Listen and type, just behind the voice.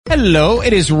Hello,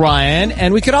 it is Ryan,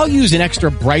 and we could all use an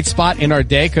extra bright spot in our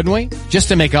day, couldn't we? Just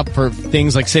to make up for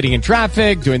things like sitting in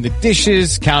traffic, doing the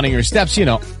dishes, counting your steps, you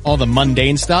know, all the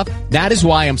mundane stuff. That is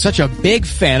why I'm such a big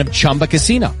fan of Chumba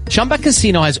Casino. Chumba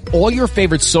Casino has all your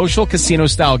favorite social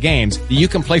casino-style games that you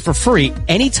can play for free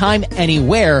anytime,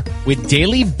 anywhere with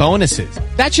daily bonuses.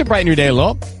 That should brighten your day a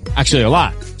little. Actually, a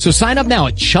lot. So sign up now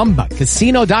at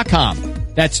ChumbaCasino.com.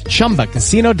 That's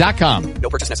ChumbaCasino.com. No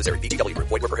purchase necessary. VGW Group.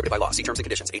 Void where prohibited by law. See terms and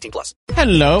conditions. 18+.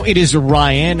 Hello, it is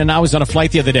Ryan, and I was on a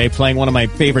flight the other day playing one of my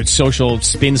favorite social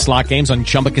spin slot games on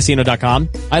ChumbaCasino.com.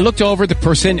 I looked over at the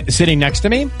person sitting next to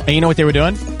me, and you know what they were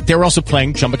doing? They were also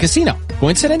playing Chumba Casino.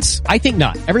 Coincidence? I think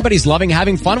not. Everybody's loving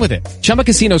having fun with it. Chumba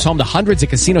Casino is home to hundreds of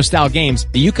casino-style games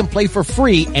that you can play for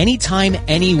free anytime,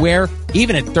 anywhere,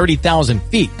 even at 30,000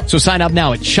 feet. So sign up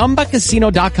now at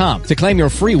ChumbaCasino.com to claim your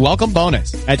free welcome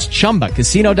bonus. That's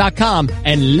ChumbaCasino.com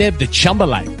and live the Chumba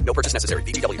life. No purchase necessary.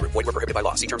 VGW Group. Void where prohibited by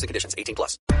law. See terms and conditions.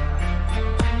 18+.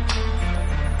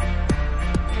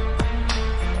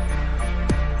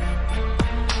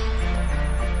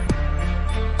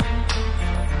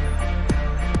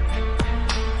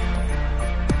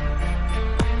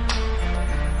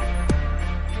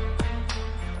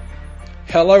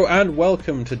 Hello and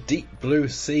welcome to Deep Blue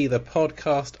Sea, the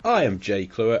podcast. I am Jay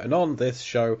Cluett, and on this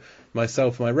show,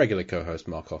 myself and my regular co-host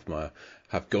Mark Hoffmeyer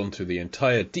have gone through the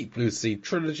entire Deep Blue Sea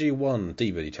trilogy, one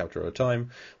DVD chapter at a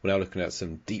time. We're now looking at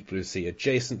some Deep Blue Sea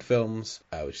adjacent films,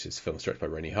 which is films directed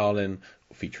by Renny Harlin,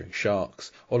 featuring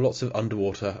sharks, or lots of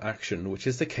underwater action, which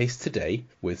is the case today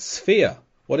with Sphere.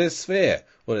 What is Sphere?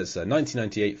 Well, it's a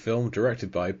 1998 film directed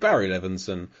by Barry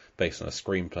Levinson, based on a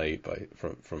screenplay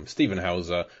from Stephen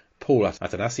Hauser, Paul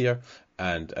Attanasio,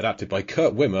 and adapted by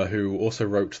Kurt Wimmer, who also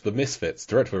wrote The Misfits,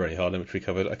 directed by Renny Harlin, which we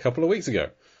covered a couple of weeks ago.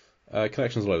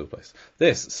 Connections all over the place.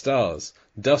 This stars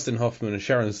Dustin Hoffman,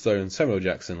 Sharon Stone, Samuel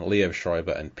Jackson, Liev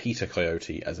Schreiber, and Peter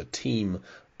Coyote as a team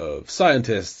of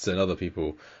scientists and other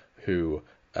people who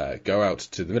go out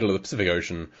to the middle of the Pacific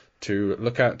Ocean to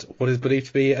look at what is believed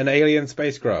to be an alien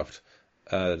spacecraft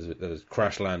that has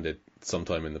crash-landed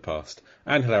sometime in the past,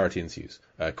 and hilarity ensues.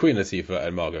 Queen Latifah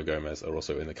and Margot Gomez are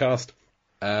also in the cast.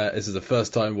 This is a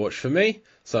first-time watch for me,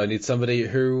 so I need somebody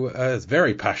who is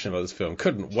very passionate about this film,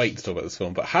 couldn't wait to talk about this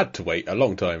film, but had to wait a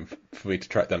long time for me to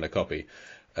track down a copy.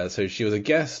 So she was a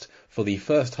guest for the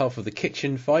first half of The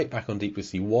Kitchen Fight back on Deep Blue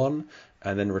Sea 1,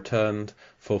 and then returned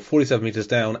for 47 Meters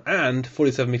Down and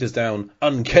 47 Meters Down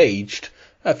Uncaged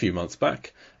a few months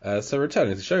back. So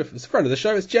returning to the show, it's a friend of the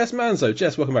show, it's Jess Manzo.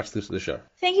 Jess, welcome back to the show.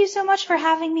 Thank you so much for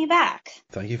having me back.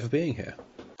 Thank you for being here.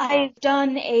 I've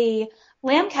done a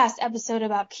Lambcast episode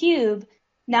about Cube.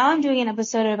 Now I'm doing an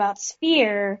episode about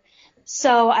Sphere.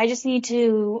 So I just need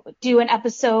to do an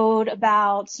episode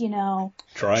about,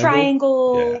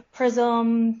 Triangle,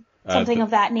 Prism, something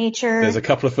of that nature. There's a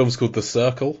couple of films called The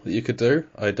Circle that you could do.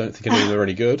 I don't think any of them are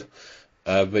any good.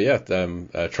 But yeah,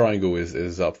 Triangle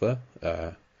is up there.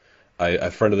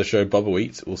 A friend of the show, Bubba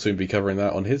Wheat, will soon be covering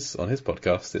that on his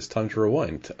podcast. It's time to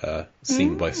rewind,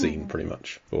 scene by scene, pretty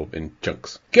much, or in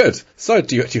chunks. Good. So,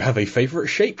 do you have a favourite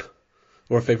shape,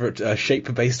 or a favourite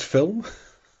shape-based film?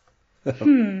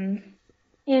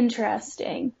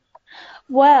 Interesting.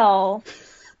 Well,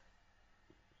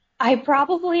 I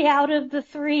probably out of the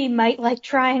three might like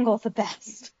Triangle the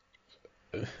best.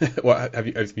 Well,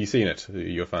 have you seen it? Are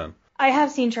you a fan? I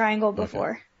have seen Triangle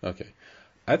before. Okay.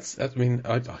 I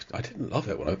didn't love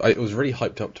it it was really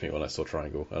hyped up to me when I saw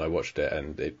Triangle, and I watched it,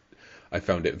 and I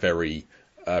found it very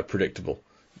predictable,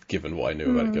 given what I knew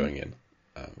about it going in.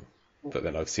 But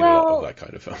then I've seen a lot of that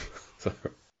kind of film. So.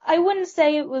 I wouldn't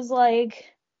say it was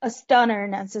like a stunner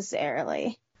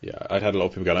necessarily. Yeah, I'd had a lot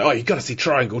of people going, "Oh, you got to see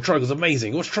Triangle. Triangle's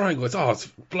amazing. What's Triangle? It's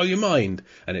blow your mind,"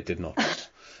 and it did not.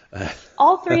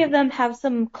 All three of them have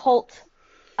some cult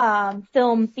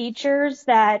film features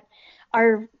that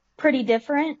are pretty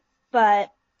different,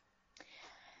 but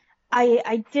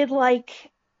I did like,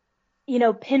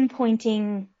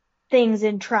 pinpointing things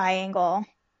in Triangle,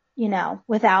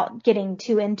 without getting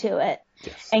too into it.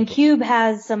 Yes, and Cube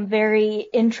has some very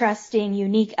interesting,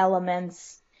 unique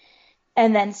elements,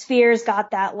 and then Sphere's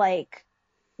got that like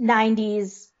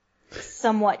 90s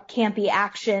somewhat campy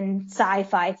action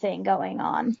sci-fi thing going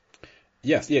on.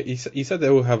 Yes, yeah. You said they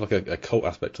all have like a cult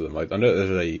aspect to them. I know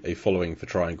there's a following for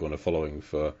Triangle and a following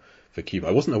for Cube.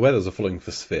 I wasn't aware there was a following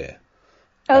for Sphere.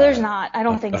 Oh, there's not. I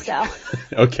don't think so.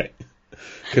 Okay.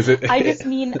 I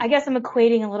guess I'm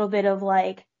equating a little bit of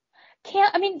like,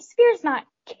 Sphere's not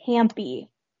campy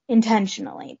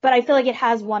intentionally, but I feel like it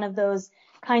has one of those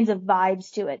kinds of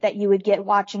vibes to it that you would get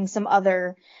watching some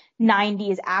other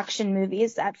 90s action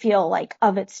movies that feel like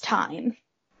of its time.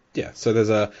 Yeah, so there's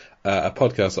a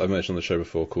podcast that I mentioned on the show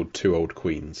before called Two Old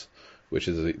Queens, which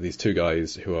is these two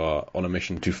guys who are on a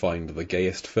mission to find the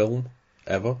gayest film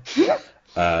ever.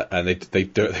 And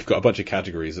they've got a bunch of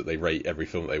categories that they rate every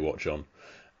film that they watch on.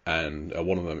 And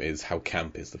one of them is how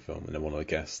camp is the film, and they're one of the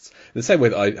guests. In the same way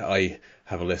that I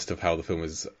have a list of how the film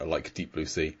is like Deep Blue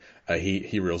Sea,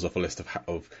 he reels off a list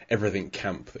of everything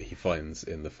camp that he finds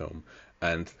in the film.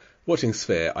 And watching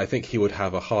Sphere, I think he would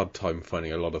have a hard time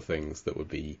finding a lot of things that would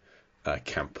be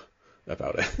camp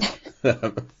about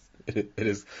it. It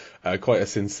is quite a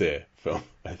sincere film,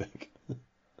 I think.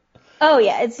 Oh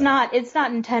yeah, it's not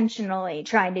intentionally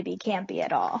trying to be campy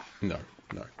at all. No.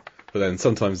 But then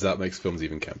sometimes that makes films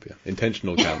even campier.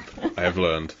 Intentional camp, I have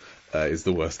learned, is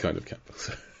the worst kind of camp.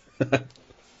 So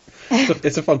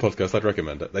it's a fun podcast. I'd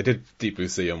recommend it. They did Deep Blue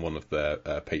Sea on one of their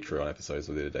Patreon episodes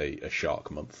where they did a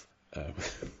shark month,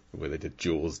 where they did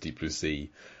Jaws, Deep Blue Sea,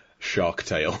 Shark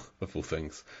Tale, of all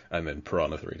things, and then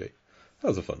Piranha 3D. That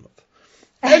was a fun month.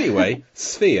 Anyway,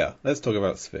 Sphere. Let's talk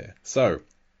about Sphere. So,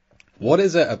 what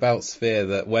is it about Sphere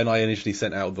that when I initially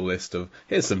sent out the list of,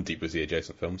 here's some Deep Blue Sea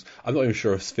adjacent films, I'm not even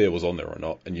sure if Sphere was on there or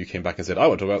not, and you came back and said, I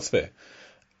want to talk about Sphere.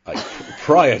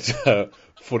 Prior to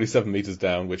 47 Meters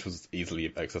Down, which was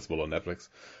easily accessible on Netflix.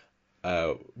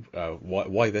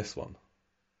 Why this one?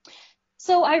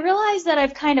 So I realized that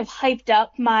I've kind of hyped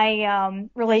up my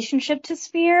relationship to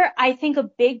Sphere. I think a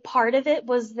big part of it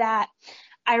was that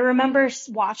I remember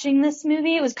watching this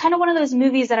movie. It was kind of one of those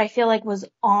movies that I feel like was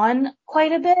on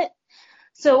quite a bit.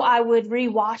 So I would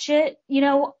rewatch it,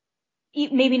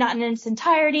 maybe not in its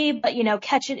entirety, but,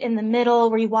 catch it in the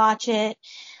middle, rewatch it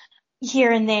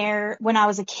here and there when I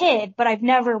was a kid, but I've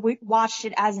never watched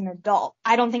it as an adult.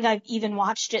 I don't think I've even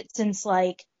watched it since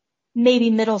maybe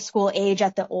middle school age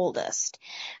at the oldest.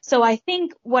 So I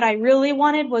think what I really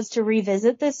wanted was to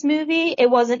revisit this movie. It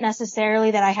wasn't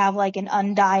necessarily that I have an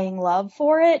undying love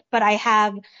for it, but I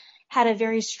have had a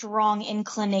very strong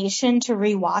inclination to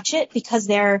rewatch it because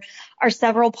there are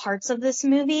several parts of this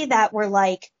movie that were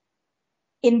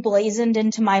emblazoned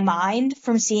into my mind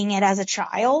from seeing it as a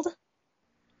child.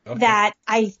 Okay. That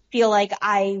I feel like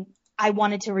I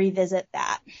wanted to revisit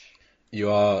that.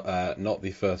 You are not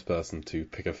the first person to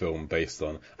pick a film based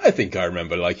on, I think I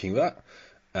remember liking that.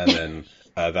 And then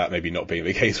that maybe not being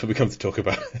the case when we come to talk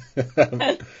about we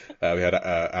had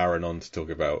Aaron on to talk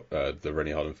about the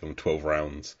Rennie Harlin film 12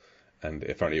 Rounds. And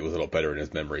apparently it was a lot better in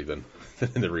his memory than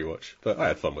in the rewatch. But I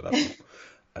had fun with that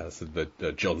one. So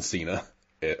the John Cena.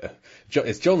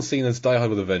 It's John Cena's Die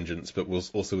Hard with a Vengeance, but was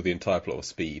also with the entire plot of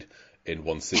Speed in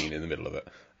one scene in the middle of it.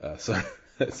 So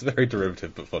it's a very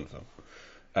derivative but fun film.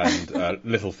 And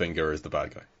Littlefinger is the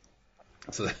bad guy.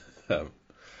 So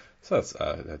that's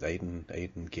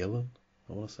Aidan Gillen,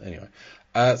 I want to say. Anyway,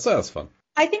 so that's fun.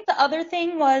 I think the other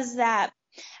thing was that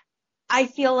I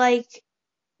feel like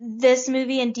this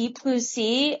movie and Deep Blue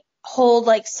Sea hold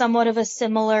somewhat of a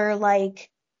similar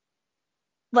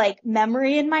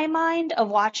memory in my mind of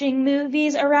watching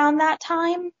movies around that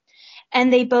time.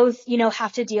 And they both,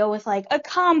 have to deal with a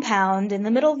compound in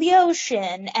the middle of the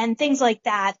ocean and things like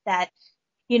that,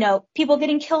 people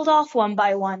getting killed off one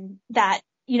by one, that,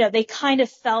 they kind of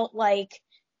felt like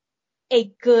a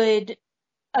good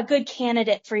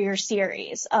candidate for your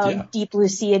series of Deep Blue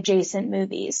Sea adjacent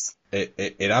movies.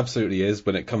 It absolutely is.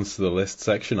 When it comes to the list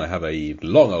section, I have a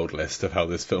long old list of how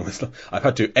this film is. I've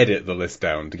had to edit the list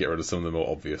down to get rid of some of the more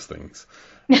obvious things.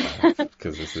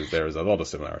 Because there is a lot of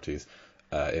similarities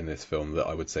in this film that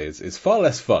I would say is far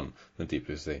less fun than Deep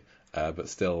Blue Sea, but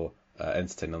still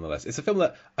entertaining nonetheless. It's a film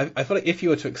that I feel like if you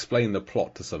were to explain the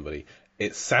plot to somebody,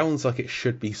 it sounds like it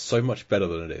should be so much better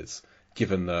than it is,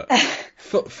 given that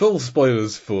full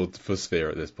spoilers for Sphere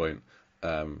at this point.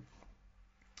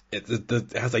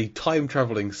 It has a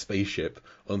time-traveling spaceship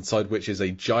on side which is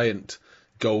a giant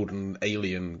golden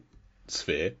alien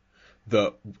sphere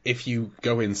that if you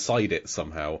go inside it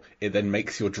somehow, it then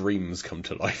makes your dreams come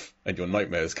to life and your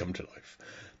nightmares come to life.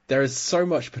 There is so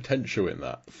much potential in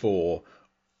that for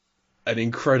an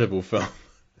incredible film.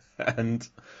 And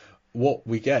what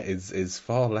we get is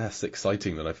far less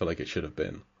exciting than I feel like it should have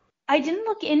been. I didn't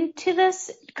look into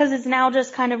this because it's now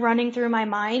just kind of running through my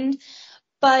mind,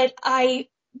 but I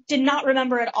did not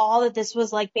remember at all that this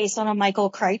was based on a Michael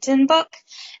Crichton book.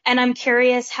 And I'm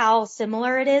curious how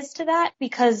similar it is to that,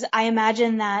 because I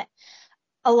imagine that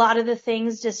a lot of the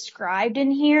things described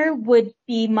in here would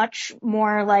be much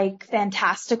more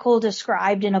fantastical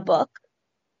described in a book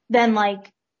than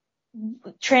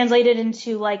translated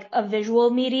into a visual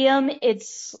medium.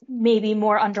 It's maybe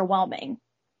more underwhelming.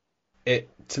 It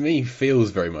to me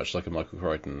feels very much like a Michael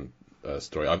Crichton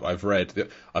story. I've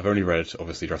only read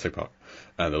obviously Jurassic Park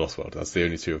and The Lost World. That's the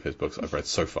only two of his books I've read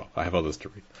so far. I have others to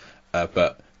read,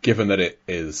 but given that it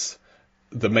is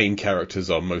the main characters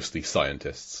are mostly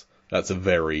scientists, that's a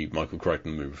very Michael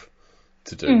Crichton move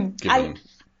to do.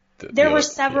 There were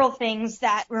several things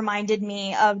that reminded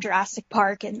me of Jurassic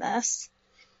Park in this.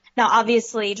 Now,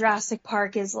 obviously, Jurassic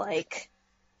Park is like,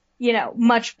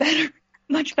 much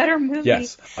better movie.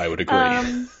 Yes, I would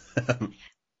agree.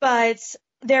 But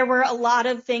there were a lot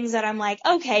of things that I'm like,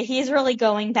 okay, he's really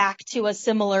going back to a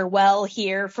similar well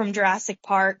here from Jurassic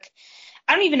Park.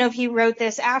 I don't even know if he wrote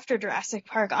this after Jurassic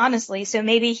Park, honestly, so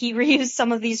maybe he reused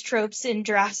some of these tropes in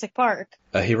Jurassic Park.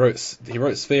 He wrote Sphere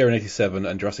in 1987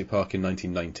 and Jurassic Park in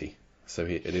 1990, so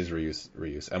it is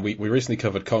reuse. And we recently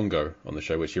covered Congo on the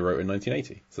show, which he wrote in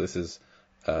 1980. So this is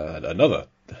another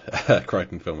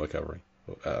Crichton film we're covering.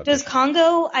 Does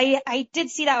Congo, I did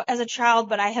see that as a child,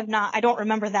 but I don't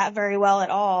remember that very well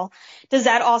at all. Does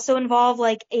that also involve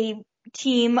like a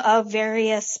team of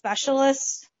various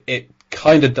specialists? It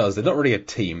kind of does. They're not really a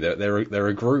team. They're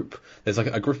a group. There's like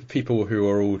a group of people who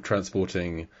are all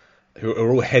who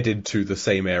are all headed to the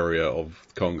same area of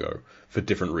Congo for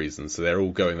different reasons. So they're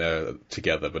all going there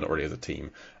together, but not really as a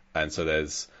team. And so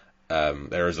there's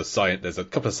a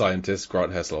couple of scientists,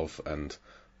 Grant Heslov and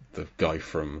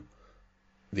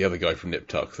the other guy from Nip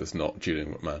Tuck that's not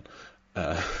Julian McMahon,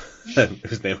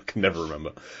 whose name I can never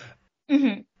remember.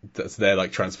 Mm-hmm. They're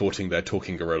like transporting their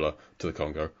talking gorilla to the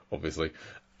Congo, obviously.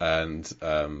 And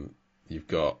you've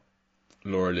got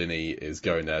Laura Linney is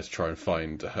going there to try and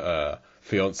find her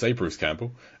fiance, Bruce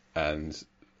Campbell. And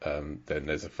then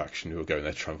there's a faction who are going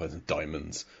there to try and find some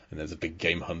diamonds. And there's a big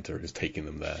game hunter who's taking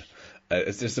them there.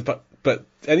 It's just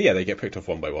they get picked off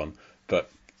one by one.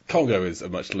 But Congo is a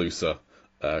much looser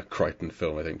Crichton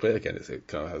film, I think, but again, it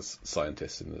kind of has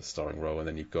scientists in the starring role, and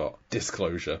then you've got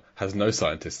Disclosure, has no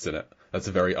scientists in it. That's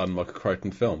a very un-Michael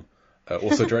Crichton film.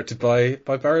 Also directed by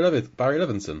Barry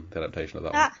Levinson, the adaptation of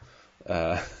that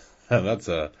one. And that's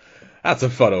a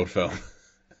fun old film,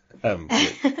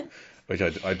 which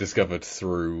I discovered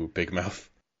through Big Mouth.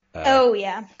 Oh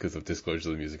yeah, because of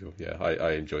Disclosure the musical. Yeah,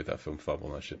 I enjoyed that film far more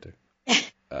than I should do.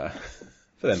 But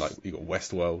then, like, you got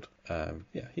Westworld.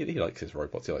 He likes his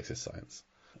robots. He likes his science.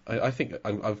 I think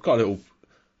I've got a little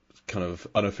kind of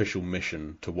unofficial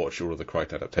mission to watch all of the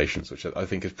Crichton adaptations, which I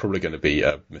think is probably going to be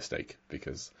a mistake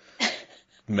because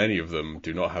many of them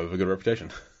do not have a good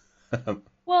reputation.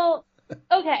 Well,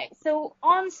 okay, so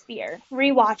on Sphere,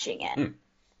 rewatching it,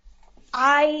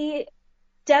 I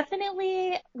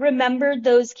definitely remembered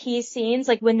those key scenes.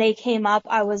 Like when they came up,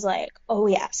 I was like, oh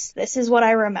yes, this is what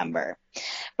I remember.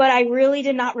 But I really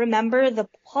did not remember the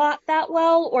plot that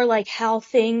well or like how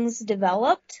things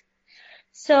developed.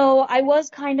 So I was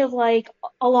kind of like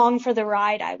along for the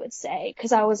ride, I would say,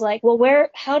 because I was like, well,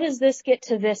 how does this get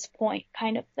to this point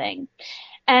kind of thing?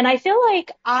 And I feel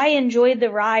like I enjoyed the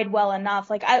ride well enough.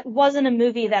 Like it wasn't a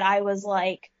movie that I was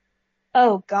like,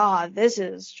 oh God, this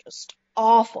is just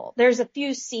awful. There's a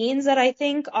few scenes that I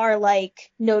think are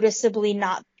like noticeably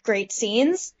not great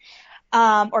scenes,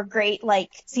 or great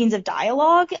like scenes of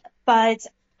dialogue. But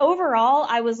overall,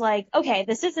 I was like, okay,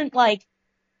 this isn't like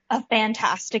a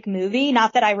fantastic movie.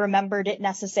 Not that I remembered it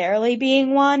necessarily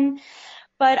being one,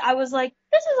 but I was like,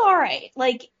 this is all right.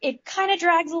 Like it kind of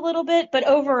drags a little bit, but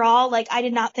overall, like I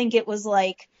did not think it was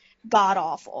like god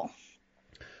awful.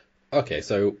 Okay,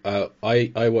 so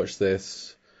I watched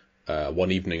this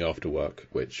one evening after work,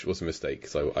 which was a mistake.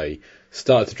 So I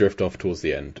started to drift off towards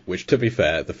the end, which, to be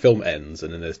fair, the film ends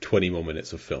and then there's 20 more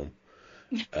minutes of film.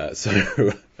 And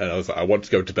I was like, I want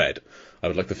to go to bed. I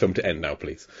would like the film to end now,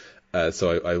 please.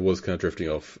 So I was kind of drifting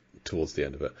off towards the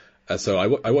end of it. So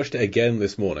I watched it again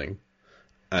this morning,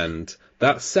 and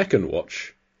that second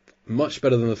watch, much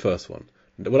better than the first one.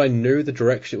 When I knew the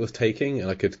direction it was taking, and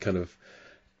I could kind of,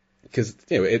 because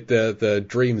the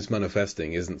dreams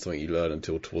manifesting isn't something you learn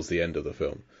until towards the end of the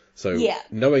film. So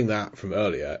knowing that from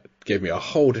earlier gave me a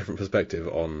whole different perspective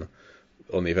on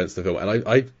the events of the film, and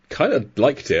I kind of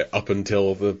liked it up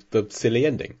until the silly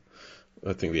ending.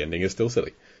 I think the ending is still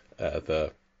silly.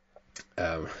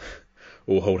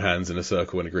 All hold hands in a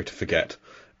circle and agree to forget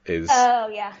is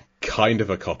kind of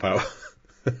a cop out.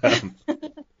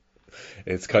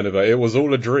 It's kind of it was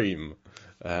all a dream.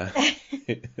 Kind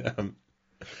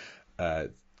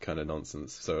of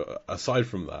nonsense. So aside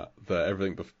from that,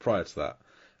 everything prior to that,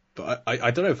 but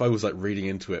I don't know if I was like reading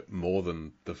into it more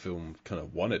than the film kind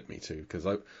of wanted me to, because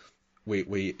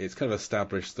it's kind of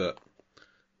established that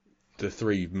the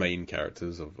three main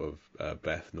characters of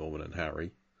Beth, Norman, and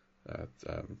Harry,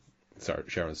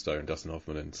 Sharon Stone, Dustin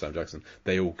Hoffman, and Sam Jackson,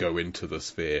 they all go into the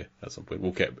sphere at some point.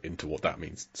 We'll get into what that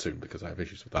means soon because I have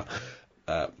issues with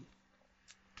that.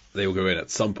 They all go in at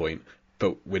some point,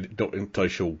 but we're not entirely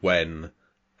sure when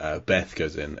Beth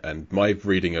goes in. And my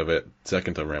reading of it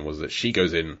second time around was that she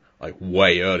goes in like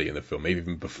way early in the film, maybe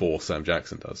even before Sam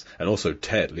Jackson does. And also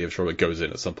Ted, Liev Schreiber, goes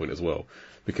in at some point as well,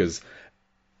 because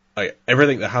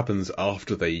everything that happens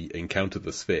after they encounter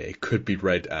the sphere could be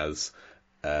read as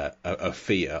a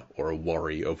fear or a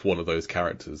worry of one of those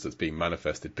characters that's being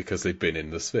manifested because they've been in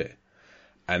the sphere.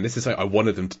 And this is something I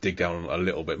wanted them to dig down on a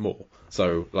little bit more.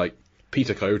 So, like,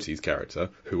 Peter Coyote's character,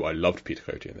 who I loved Peter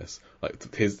Coyote in this, like,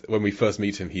 when we first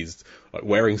meet him, he's like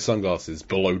wearing sunglasses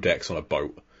below decks on a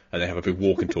boat, and they have a big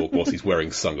walk and talk whilst he's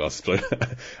wearing sunglasses.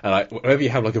 And whenever you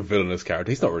have like a villainous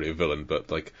character, he's not really a villain,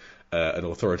 but like an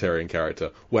authoritarian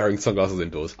character wearing sunglasses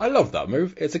indoors. I love that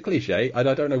move. It's a cliche, and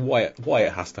I don't know why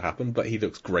it has to happen, but he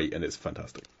looks great and it's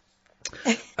fantastic.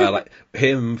 Like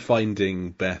him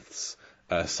finding Beth's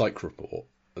psych report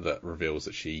that reveals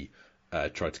that she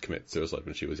tried to commit suicide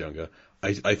when she was younger.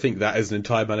 I think that is an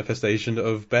entire manifestation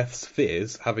of Beth's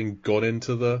fears having gone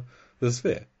into the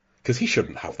sphere. Because he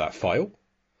shouldn't have that file.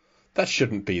 That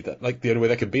shouldn't be that. Like, the only way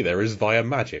that could be there is via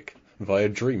magic, via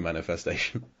dream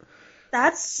manifestation.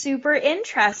 That's super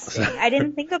interesting. I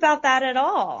didn't think about that at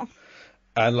all.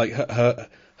 And like her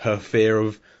fear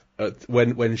of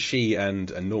when she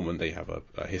and Norman, they have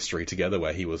a history together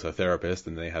where he was her therapist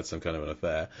and they had some kind of an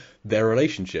affair. Their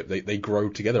relationship, they grow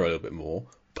together a little bit more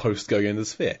post going into the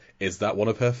sphere. Is that one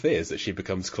of her fears, that she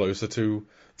becomes closer to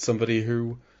somebody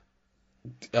who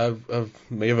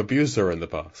may have abused her in the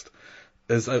past?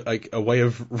 There's a way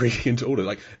of reading into all of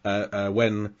it. Like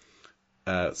when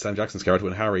Sam Jackson's character,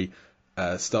 when Harry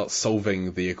starts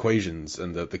solving the equations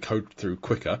and the code through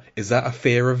quicker, is that a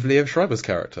fear of Liev Schreiber's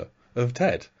character, of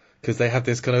Ted? Because they have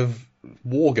this kind of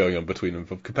war going on between them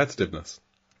of competitiveness.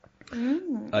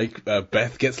 Like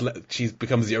Beth she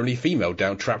becomes the only female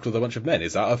trapped with a bunch of men.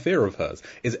 Is that a fear of hers?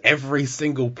 Is every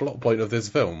single plot point of this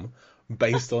film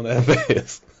based on their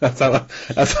fears? That's how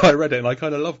I read it, and I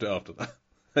kind of loved it after that.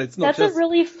 It's not That's a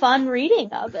really fun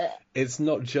reading of it. It's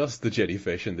not just the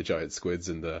jellyfish and the giant squids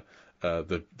and the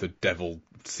devil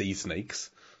sea snakes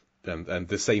and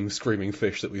the same screaming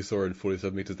fish that we saw in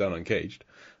 47 Meters Down Uncaged,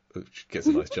 which gets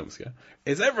a nice jump scare.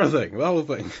 It's everything, the whole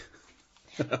thing.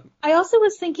 I also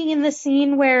was thinking in the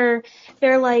scene where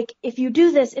they're like, if you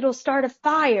do this, it'll start a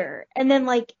fire. And then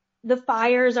like the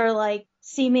fires are like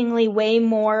seemingly way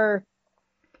more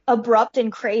abrupt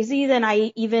and crazy than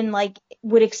I even like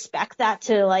would expect that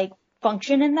to like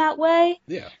function in that way.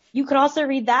 Yeah. You could also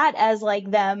read that as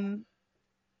like them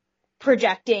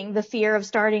projecting the fear of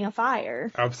starting a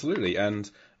fire. Absolutely. And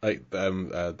like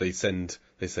they send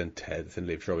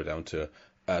Liev Schreiber down to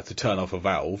turn off a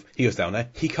valve. He goes down there.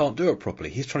 He can't do it properly.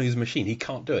 He's trying to use a machine. He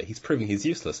can't do it. He's proving he's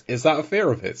useless. Is that a fear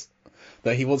of his?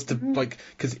 That he wants to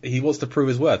because he wants to prove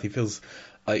his worth. He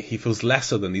feels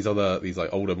lesser than these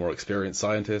like older, more experienced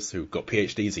scientists who got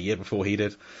PhDs a year before he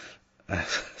did.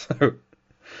 But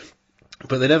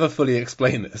they never fully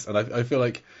explain this, and I feel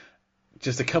like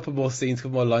just a couple more scenes, a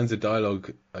couple more lines of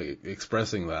dialogue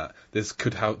expressing that. There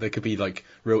could be like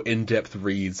real in-depth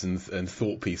reads and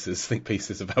think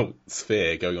pieces about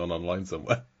Sphere going on online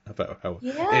somewhere about how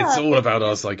it's all about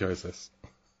our psychosis.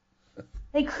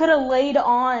 They could have laid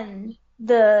on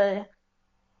the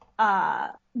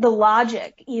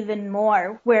logic even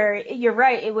more, where you're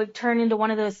right, it would turn into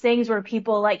one of those things where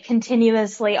people like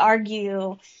continuously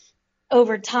argue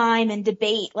over time and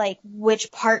debate like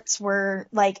which parts were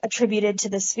like attributed to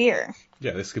the sphere.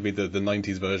 Yeah, this could be the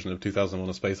 90s version of 2001: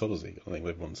 A Space Odyssey. I think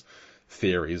everyone's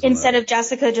theories. Instead of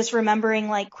Jessica just remembering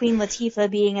like Queen Latifah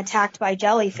being attacked by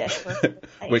jellyfish.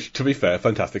 Which, to be fair,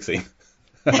 fantastic scene.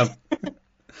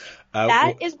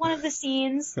 That is one of the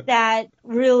scenes that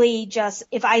really just,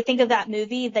 if I think of that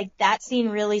movie, like that scene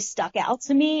really stuck out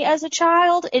to me as a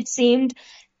child. It seemed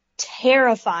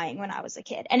terrifying when I was a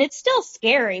kid, and it's still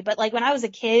scary, but like when I was a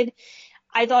kid,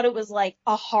 I thought it was like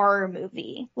a horror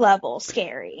movie level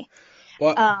scary.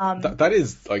 Well, that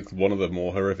is like one of the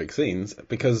more horrific scenes,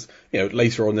 because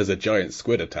later on there's a giant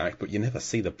squid attack, but you never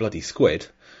see the bloody squid,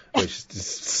 which is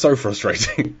so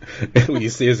frustrating. What you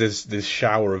see is this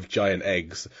shower of giant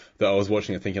eggs that I was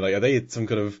watching and thinking, like, are they some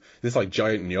kind of this like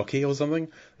giant gnocchi or something?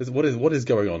 What is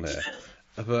going on here?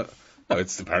 But no,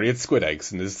 apparently it's squid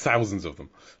eggs, and there's thousands of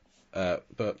them.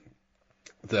 But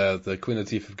the Queen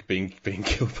Latifah being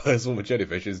killed by a swarm of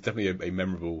jellyfish is definitely a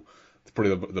memorable. It's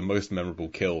probably the most memorable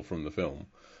kill from the film.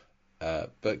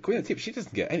 But Queen Latifah, she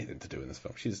doesn't get anything to do in this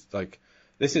film. She's like,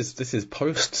 this is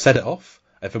post Set It Off,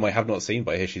 a film I have not seen,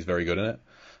 but I hear she's very good in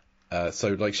it.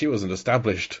 So like she wasn't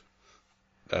established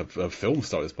a film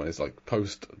star at this point. It's like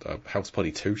post House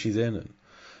Party 2 she's in,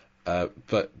 and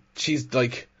but she's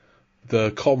like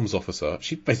the comms officer.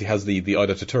 She basically has the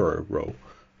Ida Totoro role,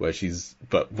 where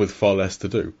but with far less to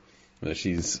do.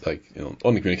 She's like,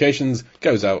 on the communications,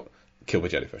 goes out, kill the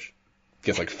jellyfish,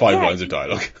 gets like 5 lines of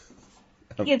dialogue.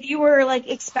 If you were like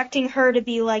expecting her to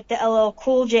be like the LL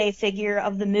Cool J figure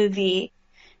of the movie,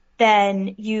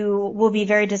 then you will be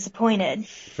very disappointed.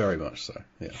 Very much so,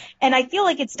 yeah. And I feel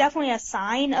like it's definitely a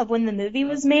sign of when the movie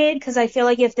was made, because I feel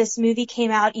like if this movie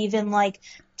came out even like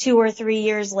 2 or 3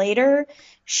 years later,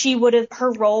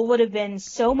 her role would have been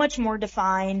so much more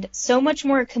defined, so much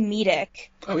more comedic.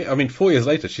 Oh yeah, I mean, 4 years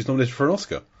later, she's nominated for an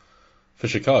Oscar for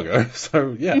Chicago,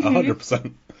 so yeah,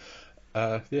 100%.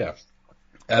 Yeah.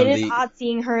 And it is odd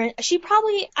seeing her. She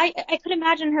probably, I could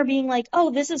imagine her being like,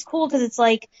 oh, this is cool because it's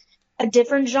like a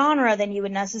different genre than you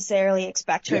would necessarily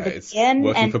expect her to be in.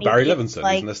 Working for Barry Levinson,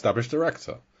 who's an established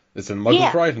director. It's a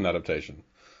Michael Crichton adaptation.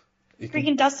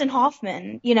 Freaking Dustin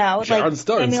Hoffman, Sharon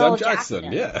Stone, Sam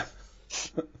Jackson, yeah.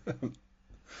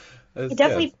 It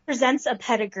definitely presents a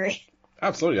pedigree.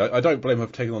 Absolutely. I don't blame her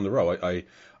for taking on the role. I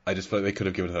just feel like they could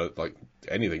have given her like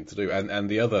anything to do. And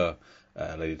the other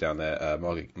lady down there,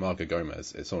 Marga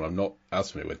Gomez, is someone I'm not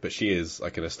as familiar with, but she is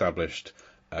like an established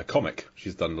comic.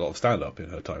 She's done a lot of stand-up in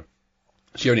her time.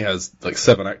 She only has like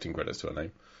 7 acting credits to her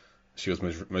name. She was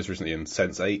most recently in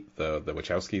Sense8, the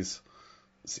Wachowskis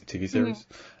TV series.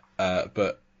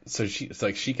 But so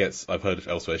she gets, I've heard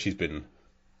elsewhere, she's been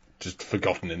just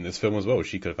forgotten in this film as well.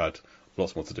 She could have had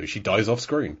lots more to do. She dies off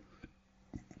screen.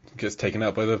 Gets taken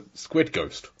out by the squid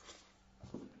ghost.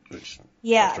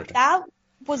 Yeah, that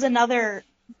was another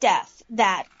death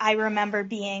that I remember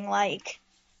being like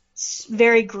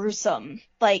very gruesome.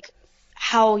 Like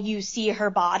how you see her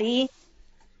body.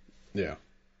 Yeah.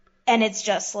 And it's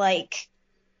just like,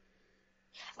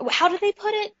 how did they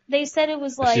put it? They said it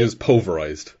was like... She was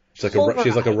pulverized. She's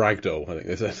like a rag doll, I think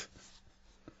they said.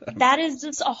 That is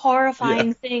just a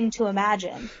horrifying thing to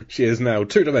imagine. She is now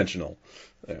 2-dimensional.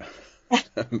 Yeah.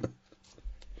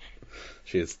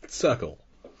 She is circle.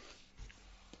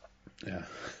 Yeah.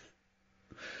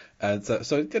 And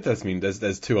so it does mean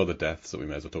there's 2 other deaths that we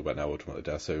may as well talk about now. We'll talk about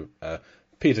the deaths. So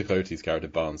Peter Coyote's character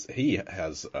Barnes, he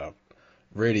has a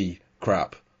really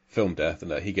crap film death,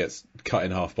 and that he gets cut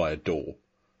in half by a door,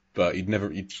 but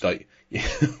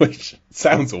which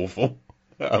sounds awful.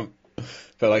 But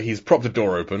like he's propped the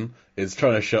door open, it's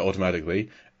trying to shut automatically,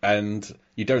 and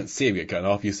you don't see him get cut in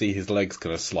half. You see his legs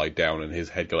kind of slide down and his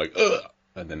head go like, ugh,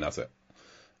 and then that's it.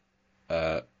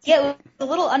 Yeah, it was a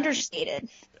little understated.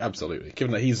 Absolutely.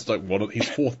 Given that he's like he's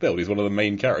 4th billed, he's one of the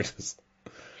main characters.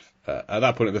 At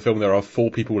that point in the film, there are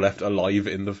 4 people left alive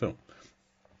in the film.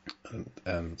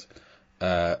 And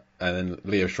then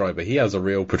Leo Schreiber, he has a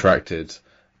real protracted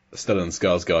Stellan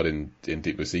Skarsgård in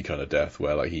Deep Blue Sea kind of death,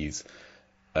 where like he's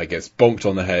gets bonked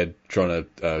on the head trying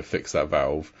to fix that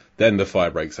valve. Then the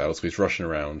fire breaks out, so he's rushing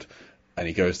around, and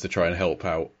he goes to try and help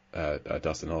out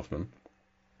Dustin Hoffman.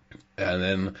 And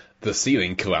then the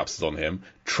ceiling collapses on him,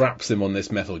 traps him on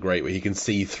this metal grate where he can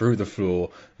see through the floor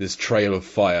this trail of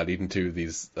fire leading to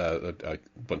these a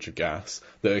bunch of gas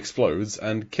that explodes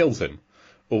and kills him.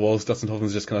 Or whilst Dustin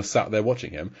Hoffman's just kind of sat there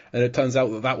watching him, and it turns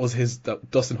out that was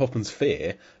Dustin Hoffman's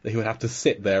fear, that he would have to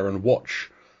sit there and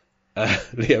watch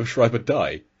Leo Schreiber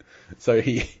die. So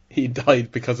he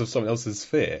died because of someone else's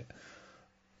fear,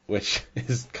 which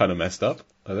is kind of messed up,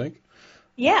 I think.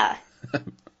 Yeah.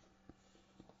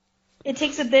 It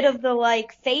takes a bit of the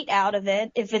like fate out of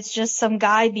it if it's just some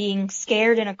guy being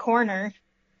scared in a corner.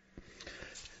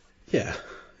 Yeah,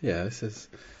 there's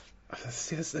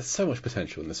so much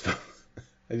potential in this film.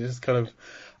 I just kind of,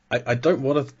 I don't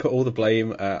want to put all the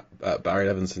blame at Barry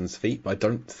Levinson's feet, but I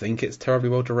don't think it's terribly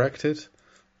well directed.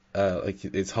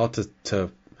 It's hard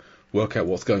to work out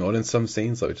what's going on in some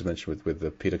scenes, like we just mentioned with the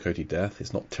Peter Coyote death.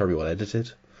 It's not terribly well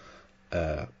edited.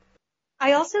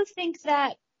 I also think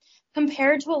that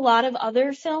compared to a lot of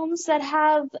other films that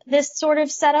have this sort of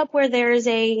setup where there is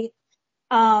a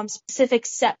specific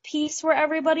set piece where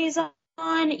everybody's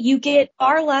on, you get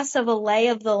far less of a lay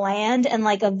of the land and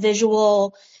like a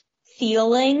visual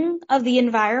feeling of the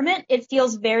environment. It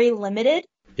feels very limited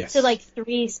to like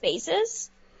 3 spaces.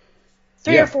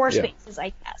 3 or 4 spaces,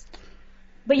 I guess.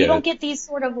 But you don't get these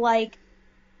sort of like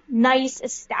nice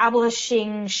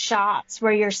establishing shots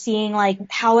where you're seeing like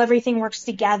how everything works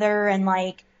together and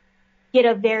like get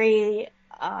a very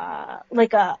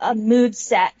like a mood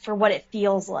set for what it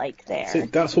feels like there. See,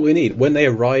 that's what we need. When they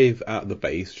arrive at the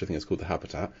base, which I think is called the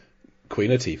Habitat, Queen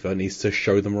Latifah needs to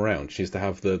show them around. She needs to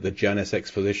have the Janice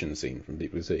exposition scene from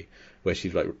Deep Blue Sea, where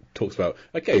she like talks about,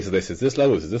 okay, so this is this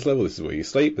level, this is this level, this is where you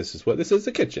sleep, this is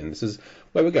the kitchen, this is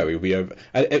where we're going. We over,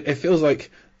 and it feels like,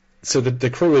 so the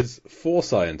crew is 4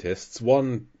 scientists,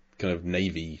 1 kind of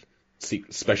Navy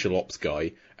special ops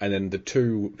guy, and then the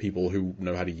 2 people who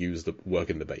know how to use the work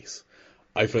in the base.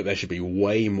 I feel like there should be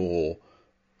way more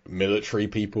military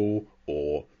people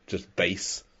or just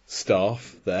base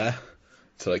staff there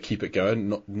to like keep it going,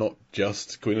 not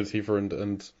just Queen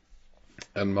Latifah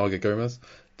and Margaret Gomez.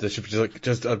 There should be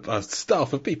just a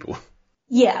staff of people.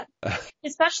 Yeah.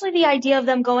 Especially the idea of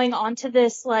them going onto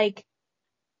this like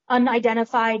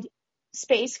unidentified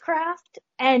spacecraft,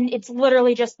 and it's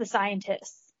literally just the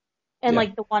scientists and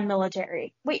like the 1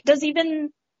 military. Wait, does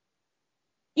even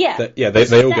they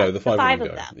all go. The 5 of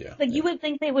them go. Yeah, like you would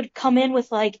think they would come in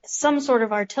with like some sort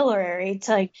of artillery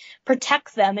to like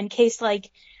protect them in case like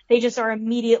they just are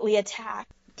immediately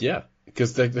attacked. Yeah,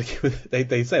 because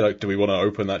they say like, do we want to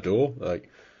open that door? Like,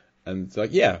 and it's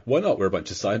like, yeah, why not? We're a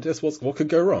bunch of scientists. What could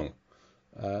go wrong?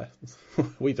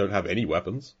 We don't have any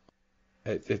weapons.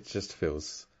 It just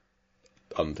feels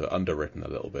underwritten a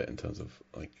little bit in terms of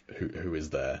like who is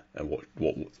there and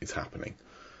what is happening.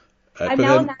 I'm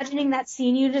now imagining that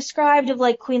scene you described of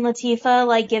like Queen Latifah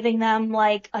like giving them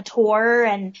like a tour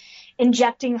and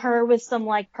injecting her with some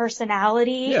like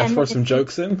personality. Yeah, and throw some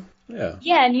jokes in. Yeah.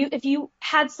 Yeah, and if you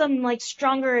had some like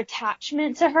stronger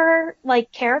attachment to her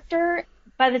like character,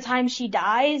 by the time she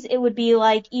dies, it would be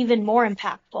like even more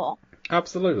impactful.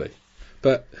 Absolutely.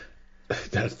 But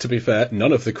to be fair,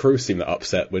 none of the crew seem that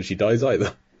upset when she dies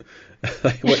either.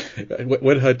 Like,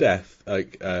 when her death,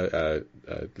 like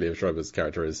Liev Schreiber's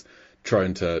character is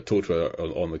trying to talk to her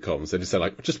on the comms, they just say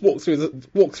like, just walk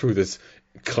through this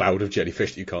cloud of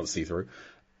jellyfish that you can't see through.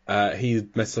 He's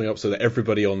messing up so that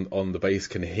everybody on the base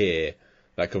can hear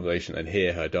that conversation and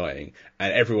hear her dying,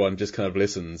 and everyone just kind of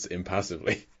listens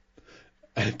impassively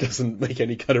and doesn't make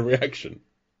any kind of reaction.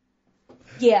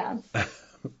 Yeah.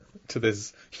 To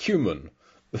this human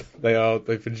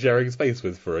they've been sharing space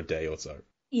with for a day or so.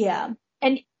 Yeah.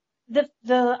 And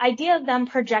the idea of them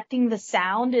projecting the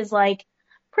sound is like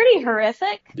pretty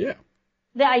horrific. Yeah.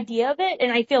 The idea of it,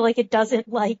 and I feel like it doesn't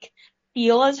like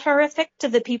feel as horrific to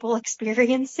the people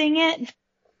experiencing it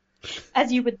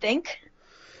as you would think.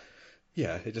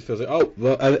 Yeah, it just feels like, oh,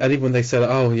 well, and even when they said,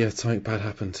 oh yeah, something bad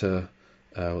happened to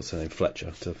what's her name,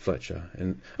 Fletcher,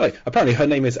 and apparently her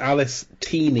name is Alice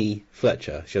Teeny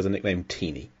Fletcher. She has a nickname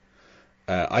Teeny.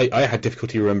 I had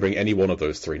difficulty remembering any one of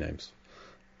those 3 names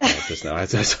just now.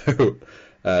 So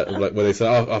like when they say,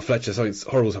 oh Fletcher, something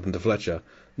horrible's happened to Fletcher,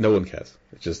 no one cares.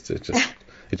 It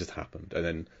just happened, and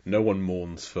then no one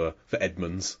mourns for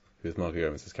Edmonds, who's Margaret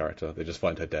Gomez's character. They just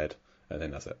find her dead, and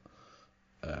then that's it.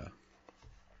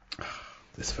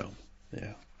 This film,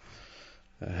 yeah.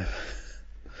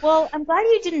 Well, I'm glad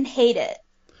you didn't hate it.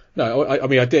 No, I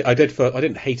mean I did. I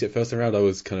didn't hate it first time around. I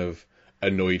was kind of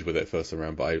annoyed with it first time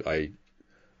around, but I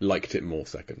liked it more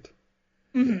second.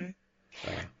 Mm-hmm.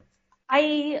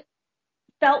 I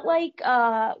felt like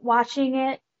watching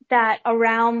it that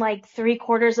around like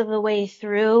 3/4 of the way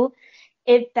through,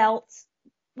 it felt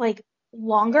like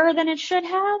longer than it should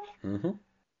have. Mm-hmm.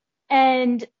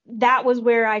 And that was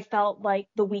where I felt like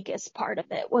the weakest part of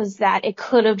it was that it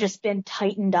could have just been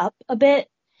tightened up a bit,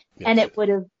 yes, and it would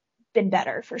have been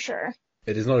better for sure.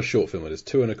 It is not a short film. It is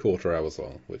 2.25 hours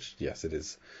long, which, yes, it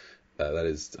is. That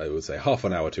is, I would say, half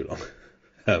an hour too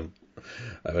long.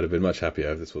 I would have been much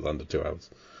happier if this was under 2 hours.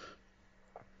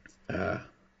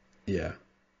 Yeah.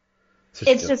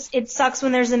 It sucks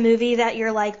when there's a movie that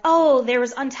you're like, oh, there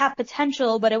was untapped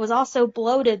potential, but it was also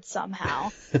bloated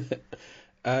somehow.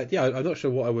 Yeah, I'm not sure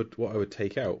what I would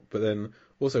take out, but then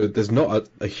also there's not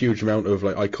a huge amount of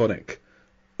like iconic,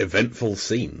 eventful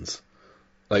scenes.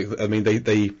 Like, I mean,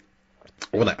 they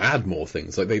want to add more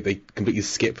things. Like they completely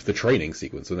skip the training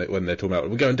sequence when they're talking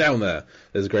about, we're going down there.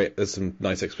 There's some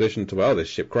nice exposition to, well, this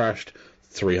ship crashed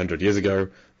 300 years ago.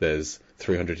 There's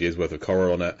 300 years worth of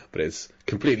coral on it, but it's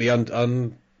completely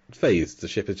unfazed. The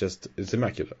ship is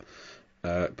immaculate.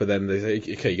 But then they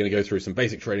say, okay, you're going to go through some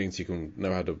basic training so you can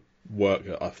know how to work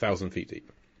 1,000 feet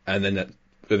deep, and then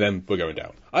we're going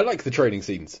down. I like the training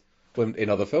scenes in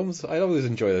other films. I always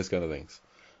enjoy those kind of things,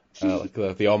 like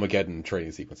the Armageddon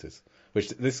training sequences, which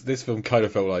this film kind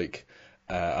of felt like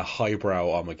a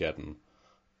highbrow Armageddon,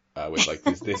 with like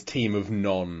this team of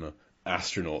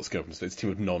non-astronauts going from space, team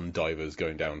of non-divers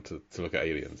going down to look at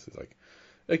aliens. It's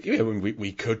like yeah,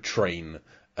 we could train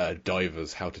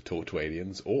divers how to talk to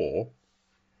aliens, or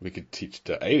we could teach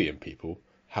the alien people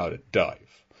how to dive.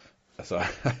 So,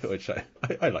 which I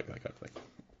like that kind of thing.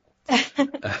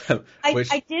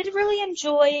 I did really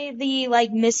enjoy the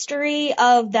like mystery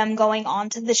of them going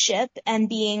onto the ship and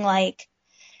being like,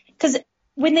 because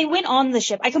when they went on the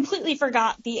ship, I completely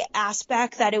forgot the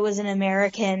aspect that it was an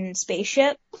American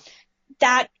spaceship.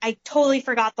 That I totally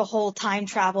forgot the whole time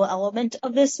travel element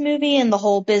of this movie and the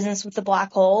whole business with the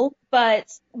black hole. But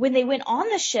when they went on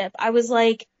the ship, I was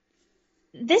like,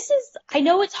 I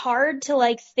know it's hard to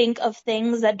like think of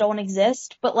things that don't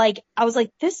exist, but like, I was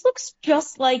like, this looks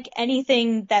just like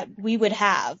anything that we would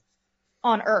have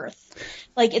on Earth.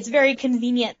 Like, it's very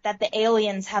convenient that the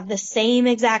aliens have the same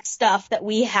exact stuff that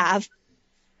we have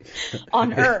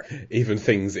on Earth. Even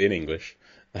things in English.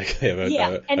 Like they have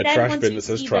a then trash bin that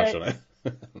says trash on it.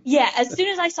 Yeah, as soon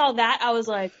as I saw that, I was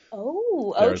like,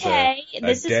 oh, okay,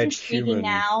 this is intriguing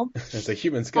now. There's a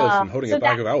human skeleton holding a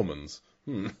bag of almonds.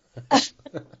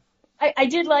 I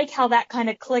did like how that kind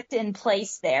of clicked in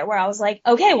place there, where I was like,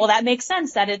 okay, well, that makes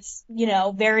sense that it's,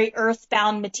 very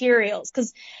earthbound materials.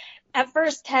 Because at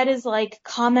first, Ted is like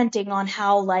commenting on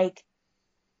how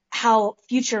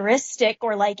futuristic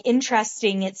or like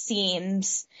interesting it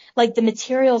seems. Like the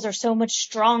materials are so much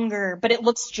stronger, but it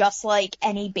looks just like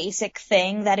any basic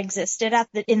thing that existed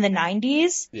in the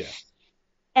 90s. Yeah.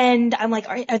 And I'm like,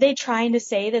 are they trying to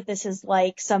say that this is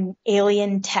like some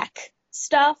alien tech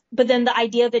stuff? But then the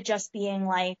idea of it just being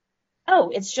like,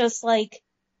 oh, it's just like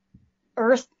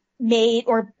Earth-made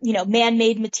or,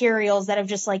 man-made materials that have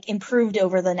just like improved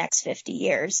over the next 50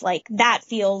 years. Like that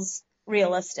feels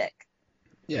realistic.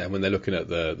 Yeah, when they're looking at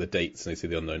the dates and they see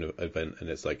the unknown event, and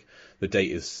it's like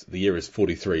the year is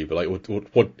 43, but like what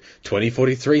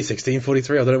 2043,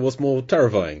 1643? I don't know what's more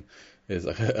terrifying. Is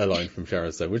a line from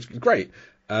Sharon Stone, which is great.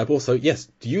 But also, yes,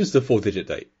 use the 4-digit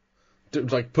date.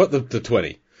 Like put the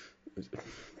 20.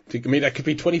 I mean, that could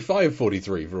be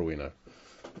 2543 for all we know.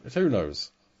 Who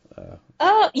knows?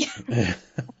 Yeah.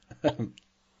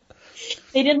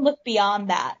 They didn't look beyond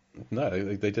that. No,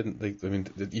 they didn't.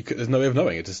 There's no way of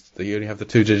knowing. They only have the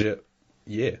 2-digit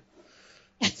year.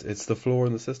 It's the flaw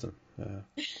in the system.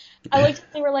 I liked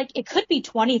they were like, it could be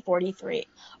 2043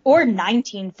 or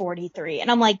 1943, and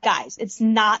I'm like, guys, it's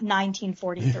not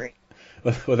 1943.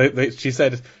 Well, she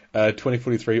said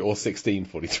 2043 or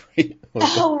 1643.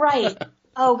 Oh right.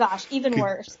 Oh gosh, even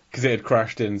worse. Because it had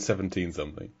crashed in 17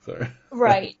 something. So.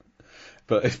 Right.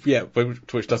 But to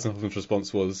which Dustin Hoffman's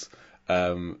response was,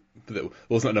 there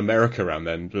wasn't an America around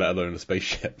then, let alone a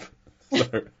spaceship.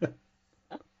 So,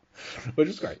 which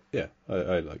is great. Yeah,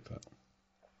 I like that.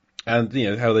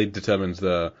 And how they determined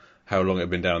how long it had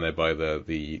been down there by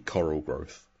the coral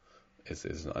growth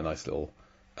is a nice little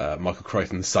Michael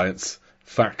Crichton science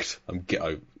fact.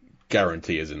 I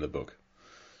guarantee is in the book.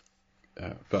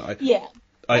 I thought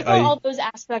all those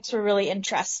aspects were really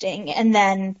interesting, and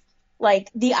then like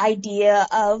the idea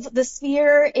of the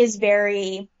sphere is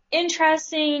very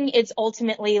interesting. It's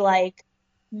ultimately like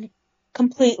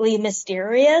completely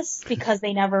mysterious because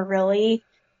they never really,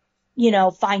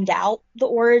 find out the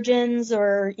origins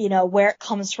or, where it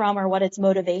comes from or what its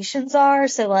motivations are.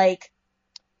 So like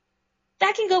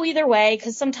that can go either way,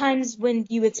 because sometimes when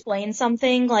you explain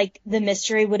something, like the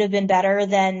mystery would have been better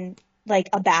than like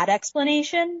a bad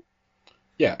explanation.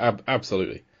 Yeah,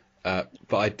 absolutely.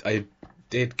 But I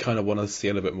did kind of want to see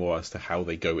a little bit more as to how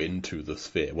they go into the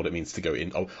sphere, what it means to go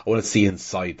in. I want to see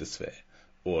inside the sphere,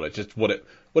 or like just what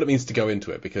it means to go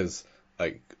into it, because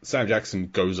like Sam Jackson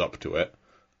goes up to it,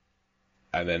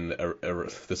 and then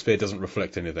the sphere doesn't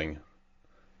reflect anything.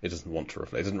 It doesn't want to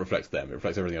reflect. It doesn't reflect them. It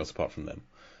reflects everything else apart from them.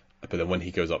 But then when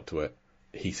he goes up to it,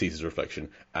 he sees his reflection,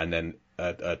 and then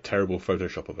a terrible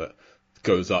Photoshop of it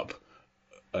goes up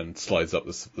and slides up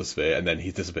the sphere, and then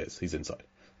he disappears. He's inside.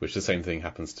 Which the same thing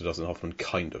happens to Dustin Hoffman,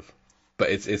 kind of.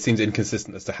 But it seems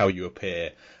inconsistent as to how you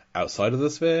appear outside of the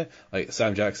sphere. Like,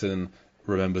 Sam Jackson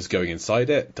remembers going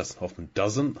inside it, Dustin Hoffman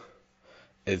doesn't.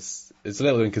 It's a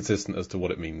little inconsistent as to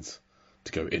what it means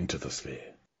to go into the sphere.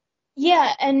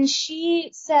 Yeah, and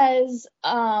she says,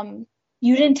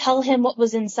 you didn't tell him what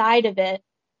was inside of it.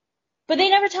 But they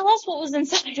never tell us what was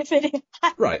inside of it.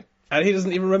 Right. And he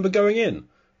doesn't even remember going in.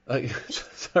 Like,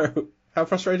 so, how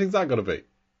frustrating is that going to be?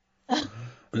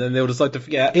 And then they'll decide to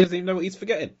forget. He doesn't even know what he's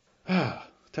forgetting.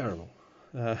 Terrible.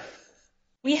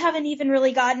 We haven't even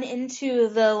really gotten into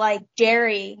the,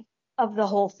 Jerry of the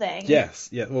whole thing. Yes,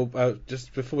 yeah. Well,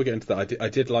 just before we get into that, I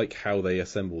did like how they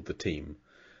assembled the team.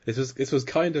 This was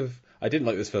kind of... I didn't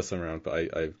like this first time around,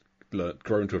 but I've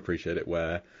grown to appreciate it,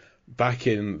 where back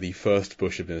in the first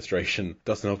Bush administration,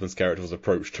 Dustin Hoffman's character was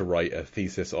approached to write a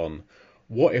thesis on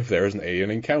what if there is an alien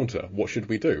encounter? What should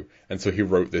we do? And so he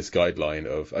wrote this guideline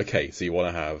of, okay, so you want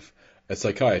to have a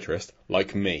psychiatrist,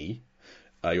 like me.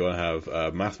 You want to have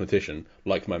a mathematician,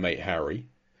 like my mate Harry.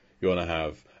 You want to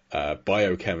have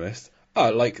biochemist.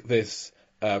 Like this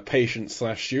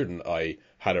patient/student I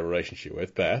had a relationship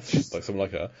with, Beth, like someone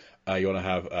like her. You want to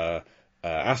have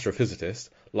astrophysicist,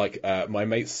 like my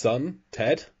mate's son,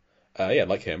 Ted.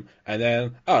 Like him. And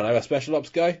then, I don't know, a special ops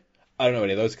guy. I don't know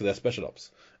any of those because they're special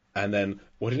ops. And then,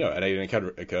 what do you know? An alien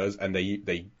encounter occurs, and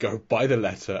they go by the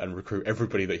letter and recruit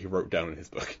everybody that he wrote down in his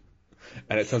book.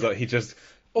 And it turns out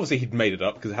obviously he'd made it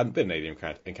up because it hadn't been an alien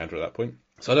encounter at that point.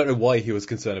 So I don't know why he was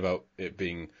concerned about it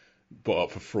being brought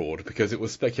up for fraud, because it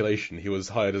was speculation. He was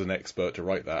hired as an expert to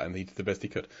write that, and he did the best he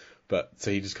could. But so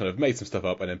he just kind of made some stuff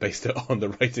up and then based it on the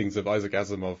writings of Isaac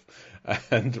Asimov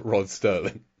and Rod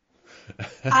Sterling.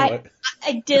 I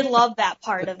did love that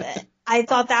part of it. I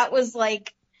thought that was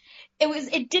like,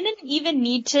 it didn't even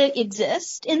need to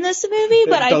exist in this movie,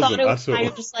 but I thought it was kind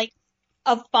of just like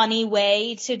a funny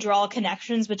way to draw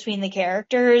connections between the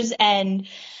characters, and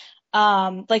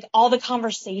like all the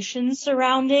conversations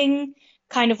surrounding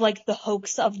kind of like the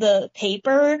hoax of the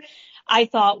paper, I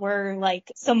thought were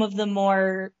like some of the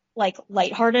more like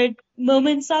lighthearted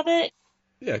moments of it.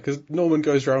 Yeah, because Norman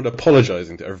goes around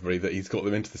apologising to everybody that he's got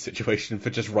them into the situation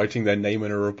for just writing their name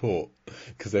in a report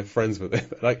because they're friends with him.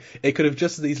 Like, it could have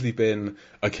just as easily been,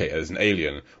 okay, as an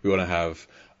alien, we want to have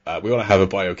a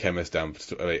biochemist down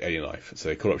to alien life. So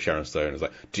they call up Sharon Stone and it's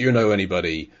like, do you know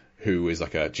anybody who is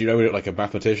like do you know like a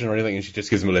mathematician or anything? And she just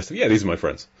gives them a list of, yeah, these are my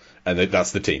friends. And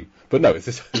that's the team. But no,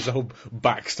 it's a whole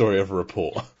backstory of a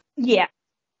report. Yeah.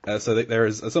 So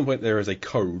at some point there is a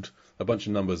code, a bunch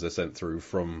of numbers are sent through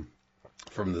from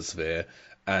the sphere,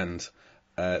 and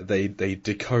they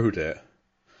decode it.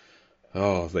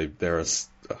 There are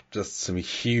just some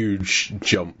huge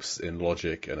jumps in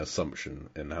logic and assumption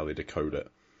in how they decode it.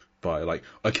 By like,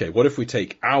 okay, what if we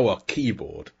take our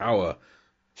keyboard, our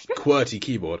QWERTY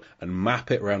keyboard, and map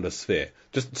it around a sphere?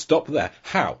 Just stop there.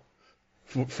 How?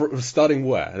 Starting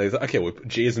where? They're like, okay, well,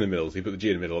 G is in the middle, so you put the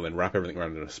G in the middle and then wrap everything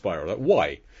around in a spiral. Like,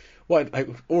 why? Why? Like,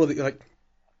 all of the, like,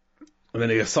 and then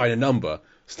they assign a number,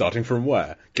 starting from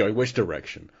where? Going which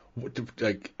direction?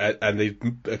 And they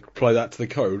apply that to the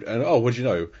code, and what do you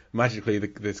know? Magically,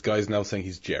 this guy's now saying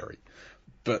he's Jerry.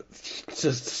 But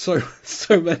just so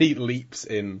many leaps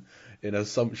in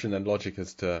assumption and logic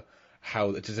as to how.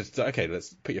 Okay,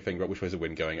 let's put your finger up. Which way's the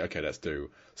wind going? Okay, let's do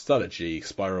start at G,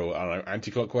 spiral. I don't know,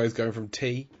 anti-clockwise going from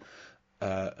T.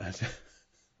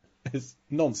 It's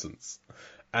nonsense.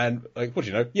 And like, what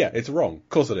do you know? Yeah, it's wrong. Of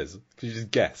course it is, because you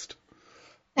just guessed.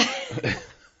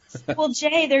 Well,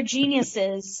 Jay, they're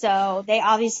geniuses, so they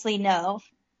obviously know.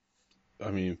 I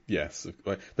mean, yes.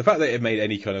 The fact that it made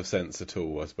any kind of sense at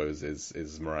all, I suppose,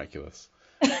 is miraculous.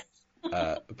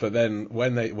 But then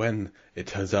when it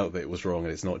turns out that it was wrong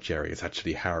and it's not Jerry, it's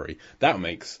actually Harry, that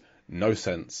makes no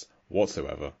sense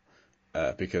whatsoever.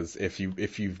 Because if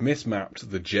you've mismapped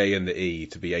the J and the E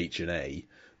to be H and A,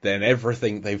 then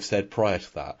everything they've said prior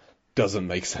to that doesn't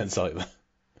make sense either.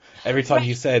 Every time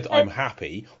he said, I'm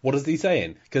happy, what is he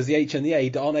saying? Because the H and the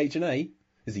A aren't H and A?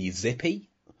 Is he zippy?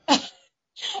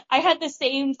 I had the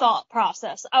same thought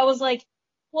process. I was like,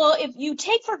 well, if you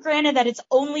take for granted that it's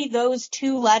only those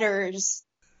two letters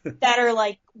that are,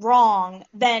 like, wrong,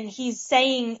 then he's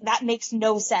saying that makes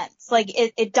no sense. Like,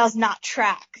 it does not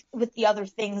track with the other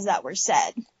things that were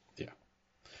said. Yeah.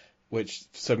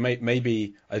 So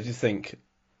maybe, I just think...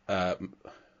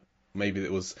 maybe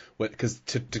it was because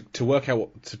to work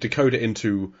out to decode it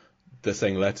into the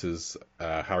saying letters,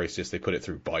 Harry's they put it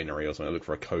through binary or something, look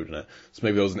for a code in it. So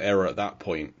maybe there was an error at that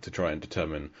point to try and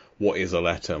determine what is a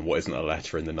letter and what isn't a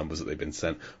letter in the numbers that they've been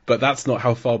sent. But that's not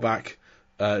how far back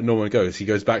Norman goes. He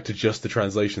goes back to just the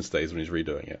translation stage when he's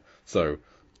redoing it. So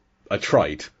I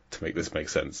tried to make this make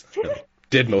sense.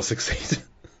 Did not succeed.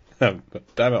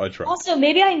 But damn it, I tried. Also,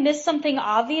 maybe I missed something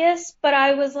obvious, but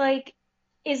I was like,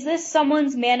 is this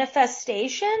someone's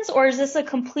manifestations, or is this a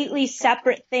completely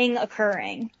separate thing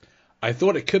occurring? I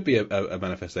thought it could be a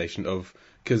manifestation of,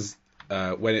 because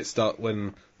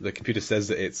when the computer says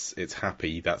that it's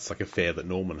happy, that's like a fear that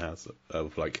Norman has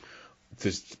of like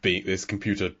this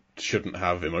computer shouldn't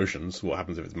have emotions. What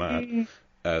happens if it's mad?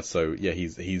 Mm-hmm. So yeah,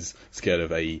 he's scared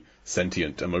of a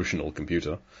sentient, emotional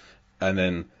computer, and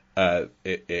then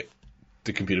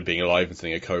the computer being alive and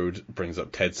sending a code brings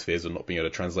up Ted's fears of not being able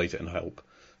to translate it and help.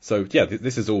 So yeah,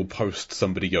 this is all post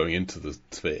somebody going into the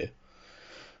sphere.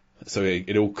 So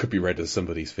it all could be read as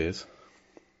somebody's fears.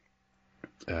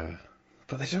 But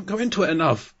they don't go into it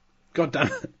enough. God damn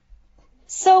it.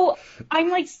 So I'm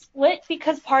like split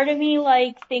because part of me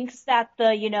like thinks that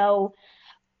the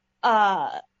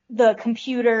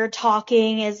computer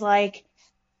talking is like,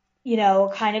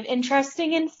 kind of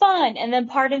interesting and fun. And then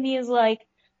part of me is like,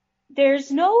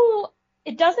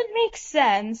 it doesn't make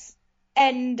sense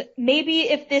And maybe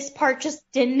if this part just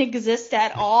didn't exist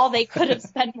at all, they could have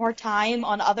spent more time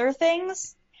on other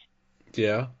things.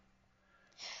 Yeah.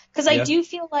 Because I Yeah. do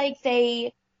feel like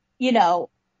they, you know,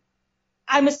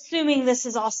 I'm assuming this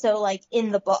is also like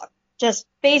in the book, just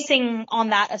basing on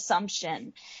that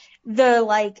assumption. The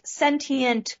like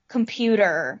sentient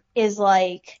computer is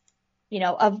like, you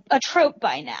know, a trope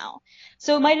by now.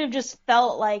 So it might have just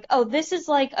felt like, oh, this is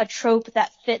like a trope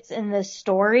that fits in this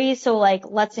story, so like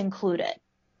let's include it.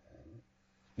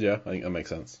 Yeah, I think that makes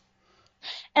sense.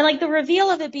 And like the reveal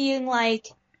of it being like,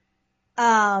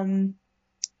 oh,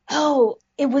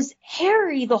 it was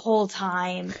Harry the whole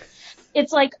time.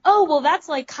 It's like, oh, well, that's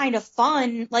like kind of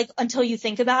fun. Like until you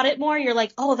think about it more, you're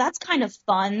like, oh, that's kind of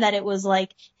fun that it was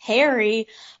like Harry.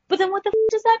 But then what the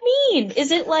does that mean?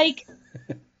 Is it like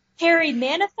Harry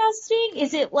manifesting?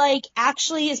 Is it like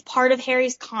actually is part of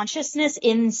Harry's consciousness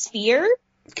in Sphere?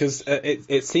 Because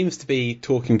it seems to be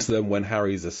talking to them when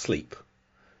Harry's asleep,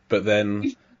 but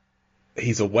then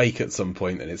he's awake at some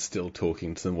point and it's still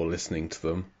talking to them or listening to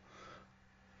them.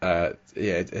 It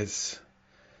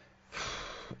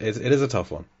is a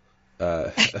tough one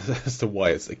as to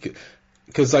why it's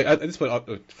because like, at this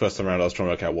point, first time around, I was trying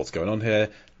to work out what's going on here.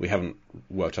 We haven't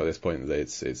worked out at this point that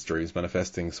it's dreams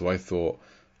manifesting. So I thought,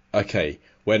 okay,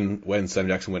 when Sam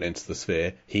Jackson went into the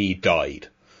sphere, he died,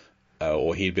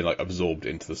 or he'd been like absorbed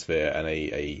into the sphere, and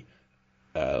a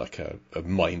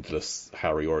mindless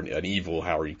Harry or an evil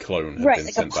Harry clone had been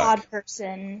Like sent a pod back.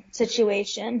 person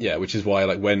situation. Yeah, which is why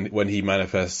like when he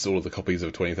manifests all of the copies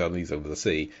of 20,000 Leagues Under the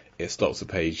Sea, it stops at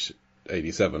page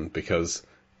 87 because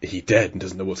he's dead and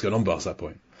doesn't know what's going on past that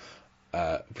point.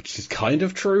 Which is kind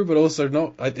of true, but also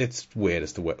not. It's weird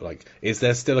as to what, like, is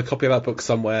there still a copy of that book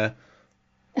somewhere?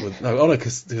 No,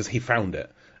 because he found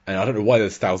it. And I don't know why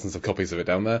there's thousands of copies of it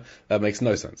down there. That makes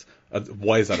no sense.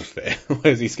 Why is that a fear?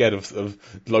 Why is he scared of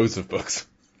loads of books?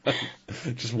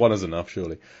 Just one is enough,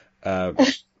 surely. So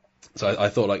I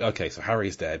thought, like, okay, so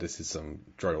Harry's dead. This is some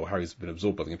drone, or Harry's been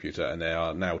absorbed by the computer, and they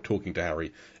are now talking to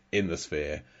Harry in the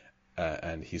sphere,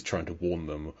 and he's trying to warn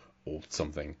them or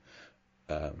something.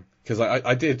 Because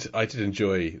I did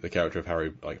enjoy the character of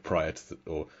Harry, like prior to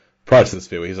the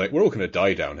sphere, where he's like, we're all going to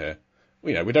die down here.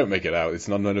 We don't make it out. It's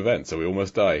an unknown event, so we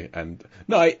almost die. And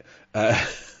night.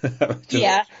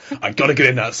 Yeah. I gotta get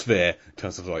in that sphere.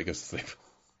 Turns out like goes to sleep.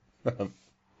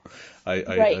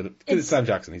 It's Sam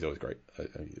Jackson. He's always great.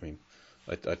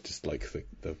 I just like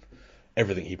the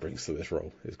everything he brings to this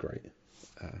role is great.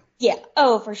 Yeah.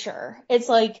 Oh, for sure. It's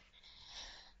like,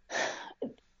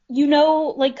 you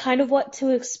know, like kind of what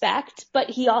to expect, but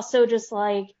he also just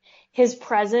like his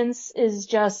presence is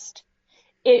just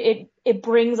it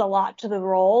brings a lot to the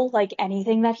role, like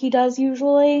anything that he does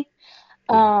usually.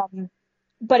 But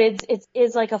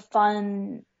it's like a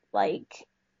fun like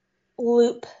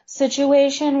loop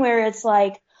situation where it's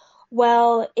like,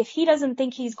 well, if he doesn't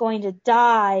think he's going to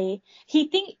die,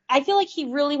 I feel like he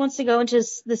really wants to go into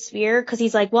the sphere because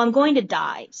he's like, well, I'm going to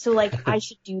die, so like I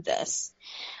should do this.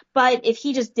 But if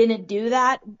he just didn't do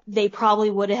that, they probably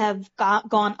would have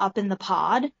gone up in the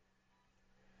pod.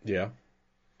 Yeah.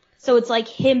 So it's like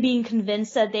him being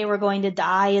convinced that they were going to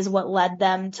die is what led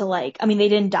them to like, I mean, they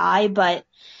didn't die, but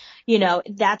you know,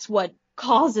 that's what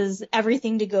causes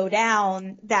everything to go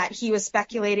down that he was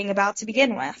speculating about to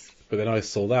begin with. But then I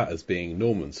saw that as being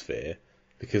Norman's fear,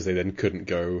 because they then couldn't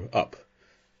go up.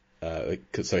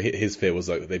 So his fear was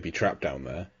like they'd be trapped down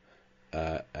there.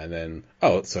 And then,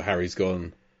 so Harry's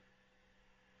gone.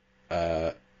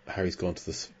 Harry's gone to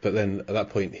this, but then at that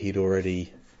point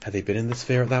had they been in the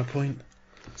sphere at that point?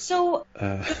 So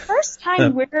the first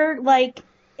time we're like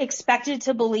expected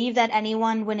to believe that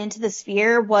anyone went into the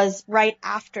sphere was right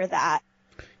after that.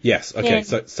 Yes. Okay.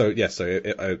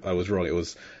 I was wrong. It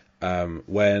was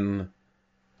when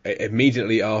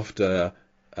immediately after.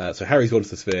 So Harry's gone to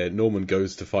the sphere. Norman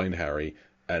goes to find Harry,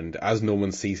 and as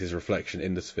Norman sees his reflection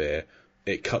in the sphere,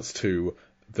 it cuts to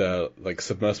the like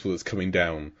submersible that's coming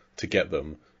down to get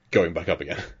them going back up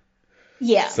again.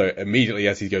 Yeah. So immediately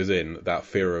as he goes in, that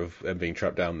fear of them being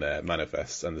trapped down there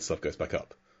manifests, and the stuff goes back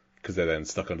up because they're then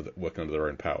stuck working under their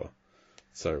own power.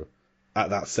 So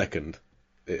at that second,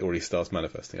 it already starts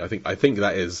manifesting. I think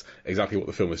that is exactly what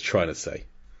the film is trying to say.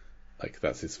 Like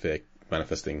that's his fear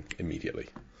manifesting immediately.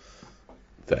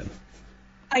 Then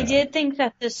I did think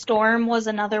that the storm was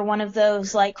another one of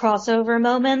those like crossover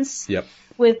moments. Yep.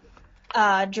 With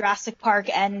Jurassic Park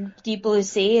and Deep Blue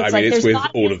Sea. It's with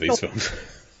all of these films.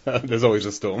 There's always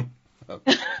a storm.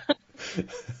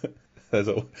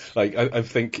 I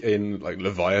think in like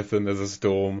Leviathan there's a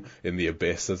storm. In The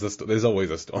Abyss there's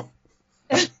always a storm.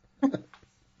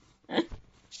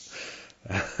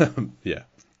 Yeah.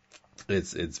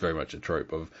 It's very much a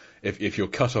trope of if you're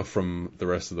cut off from the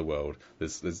rest of the world,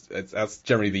 that's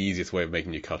generally the easiest way of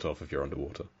making you cut off if you're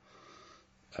underwater.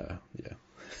 Yeah.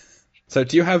 So,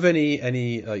 do you have any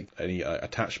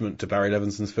attachment to Barry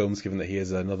Levinson's films, given that he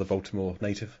is another Baltimore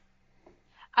native?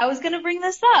 I was going to bring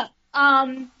this up.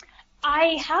 I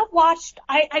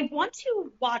want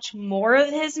to watch more of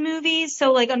his movies.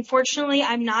 So, like, unfortunately,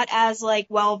 I'm not as, like,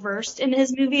 well-versed in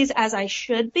his movies as I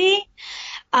should be.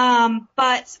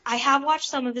 But I have watched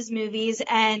some of his movies,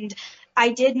 and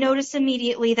I did notice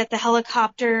immediately that the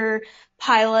helicopter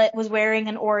pilot was wearing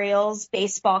an Orioles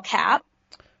baseball cap.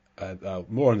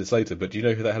 More on this later, but do you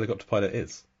know who that helicopter pilot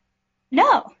is?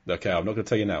 No. Okay, I'm not going to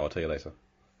tell you now. I'll tell you later.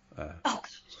 Oh,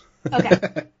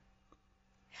 okay.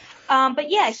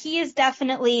 But yeah, he is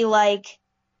definitely like,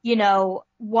 you know,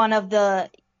 one of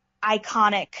the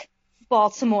iconic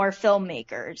Baltimore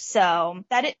filmmakers. So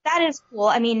that is cool.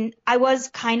 I mean, I was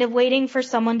kind of waiting for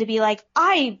someone to be like,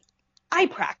 I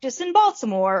practice in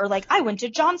Baltimore, or like I went to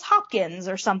Johns Hopkins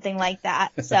or something like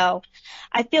that. So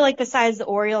I feel like besides the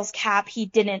Orioles cap, he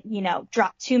didn't, you know,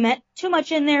 drop too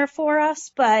much in there for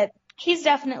us, but he's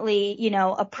definitely, you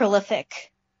know, a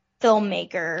prolific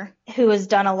filmmaker who has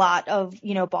done a lot of,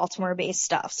 you know, Baltimore-based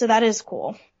stuff. So that is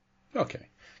cool. Okay.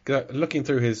 Looking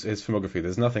through his filmography,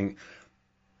 there's nothing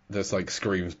that's like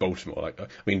screams Baltimore. Like, I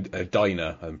mean,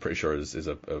 Dinah, I'm pretty sure is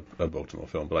a Baltimore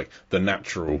film, but like The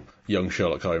Natural, Young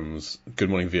Sherlock Holmes, Good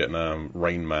Morning Vietnam,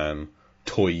 Rain Man,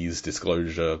 Toys,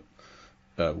 Disclosure,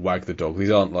 Wag the Dog.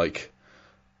 These aren't like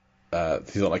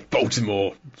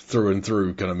Baltimore through and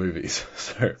through kind of movies.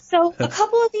 So a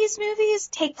couple of these movies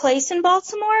take place in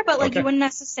Baltimore, but like Okay. You wouldn't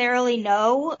necessarily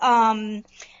know.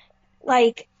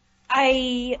 Like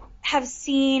I have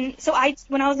seen. So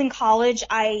when I was in college,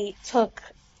 I took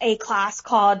a class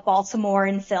called Baltimore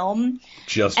in Film.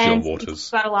 Just and John Waters.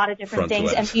 About a lot of different front to things,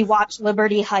 end. and we watched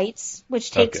Liberty Heights,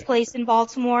 which takes Okay. place in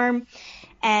Baltimore,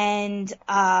 and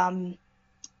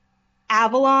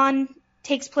Avalon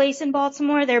takes place in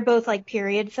Baltimore. They're both like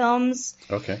period films.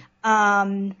 Okay.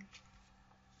 And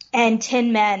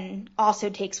Tin Men also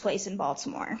takes place in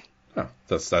Baltimore. Oh,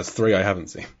 that's three I haven't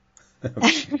seen.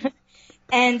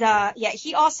 And yeah,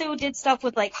 he also did stuff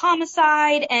with like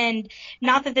Homicide, and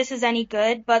not that this is any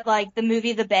good, but like the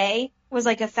movie The Bay was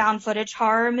like a found footage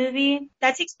horror movie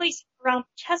that takes place around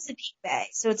Chesapeake Bay.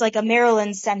 So it's like a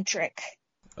Maryland centric.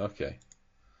 Okay.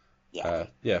 Yeah.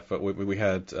 Yeah, but we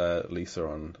had Lisa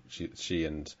on.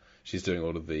 She's doing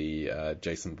all of the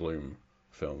Jason Blum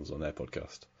films on their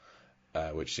podcast,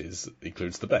 which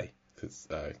includes The Bay. It's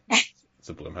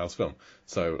a Blumhouse film,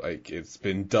 so like it's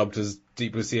been dubbed as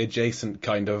Deep Blue Sea adjacent,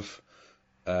 kind of.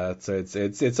 So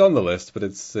it's on the list, but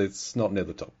it's not near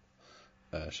the top,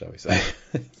 shall we say?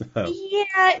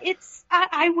 Yeah,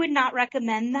 I would not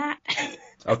recommend that.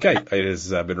 Okay, it has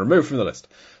been removed from the list.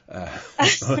 Well,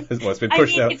 it's been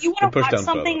pushed out. If you want to watch down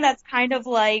something further. that's kind of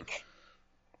like,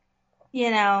 you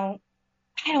know,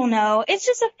 I don't know, it's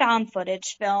just a found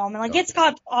footage film, and like it's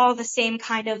got all the same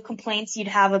kind of complaints you'd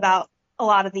have about a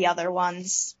lot of the other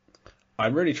ones.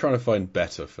 I'm really trying to find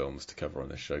better films to cover on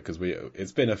this show, because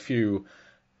it's been a few.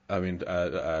 I mean,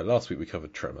 last week we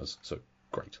covered Tremors, so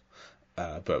great.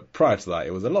 But prior to that,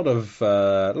 it was a lot of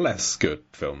less good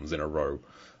films in a row.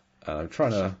 And I'm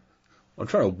trying to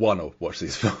want to watch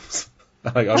these films.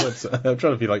 I'm trying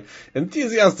to be like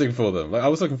enthusiastic for them. Like, I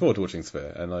was looking forward to watching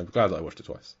Sphere, and I'm glad that I watched it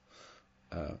twice.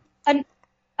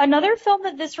 Another film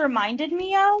that this reminded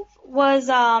me of was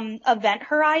Event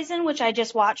Horizon, which I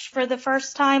just watched for the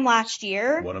first time last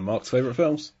year. One of Mark's favourite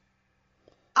films.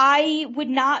 I would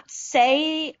not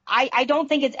say, I don't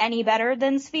think it's any better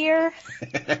than Sphere.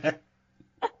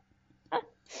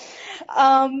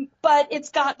 But it's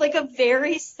got like a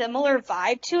very similar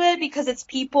vibe to it, because it's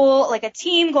people, like a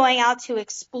team going out to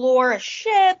explore a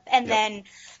ship, and then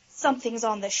something's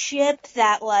on the ship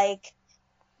that like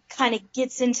kind of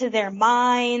gets into their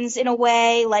minds in a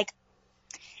way. Like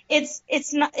it's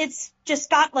just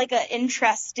got like a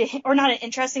interesting, or not an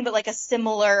interesting, but like a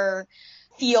similar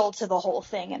feel to the whole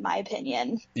thing, in my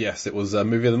opinion. Yes, it was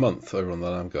Movie of the Month over on the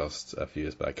Lambcast a few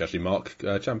years back. Actually, Mark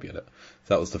championed it.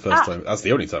 That was the first time. That's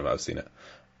the only time I've seen it.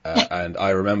 And I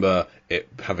remember it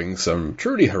having some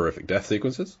truly horrific death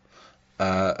sequences.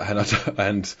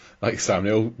 And like Sam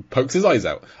Neill pokes his eyes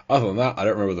out. Other than that, I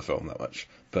don't remember the film that much.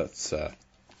 But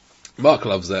Mark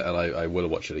loves it, and I will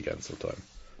watch it again sometime,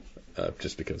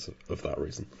 just because of that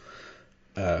reason.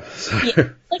 Yeah,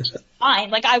 like it's fine.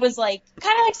 Like I was like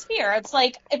kind of like Sphere. It's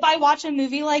like if I watch a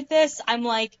movie like this, I'm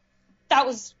like, that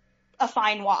was a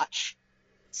fine watch.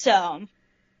 So,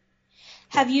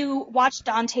 have you watched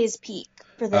Dante's Peak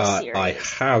for this series? I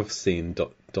have seen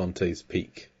Dante's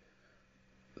Peak.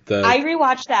 I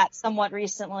rewatched that somewhat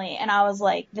recently, and I was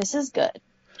like, this is good.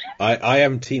 I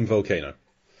am Team Volcano.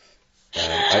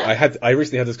 I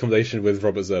recently had this conversation with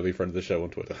Robert Zerby, friend of the show, on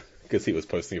Twitter, because he was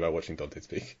posting about watching Dante's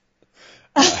Peak.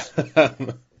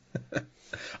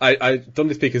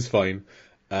 Dante's Peak is fine.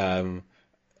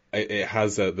 It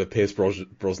has the Pierce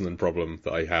Brosnan problem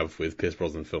that I have with Pierce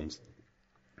Brosnan films,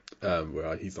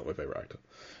 where he's not my favorite actor.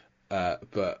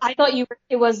 But I thought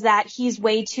it was that he's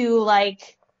way too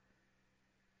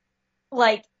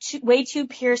way too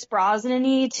Pierce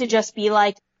Brosnan-y to just be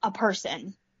like a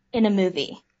person in a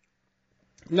movie.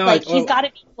 No, he's got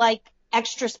to be like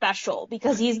extra special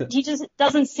because he just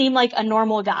doesn't seem like a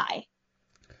normal guy.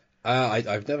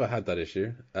 I've never had that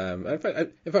issue. In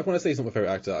fact, when I say he's not my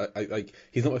favorite actor,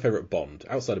 he's not my favorite Bond.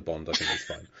 Outside of Bond, I think he's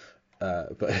fine.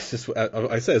 But it's just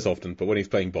I say this often, but when he's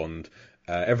playing Bond,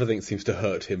 everything seems to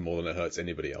hurt him more than it hurts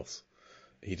anybody else.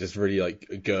 He just really like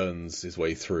gurns his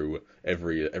way through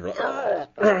every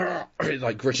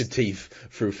like gritted teeth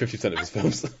through 50% of his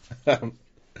films.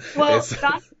 Well,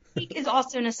 Dante's Peak is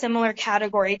also in a similar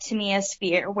category to me as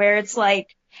Sphere, where it's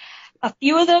like a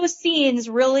few of those scenes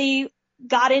really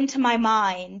got into my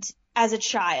mind as a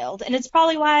child, and it's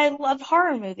probably why I loved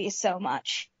horror movies so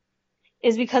much,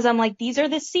 is because I'm like, these are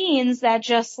the scenes that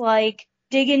just like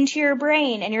dig into your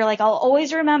brain, and you're like, I'll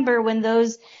always remember when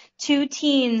those two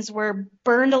teens were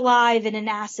burned alive in an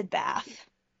acid bath.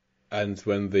 And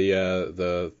when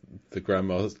the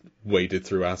grandma waded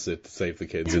through acid to save the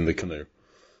kids in the canoe.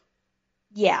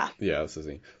 Yeah. Yeah, that's the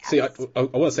thing. See, I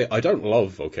want to say I don't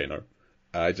love Volcano.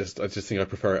 I just think I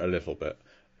prefer it a little bit.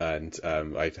 And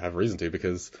I have reason to,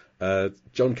 because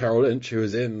John Carroll Lynch, who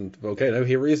is in Volcano,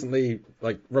 he recently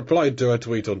replied to a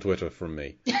tweet on Twitter from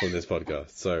me from this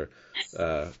podcast. So,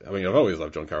 I've always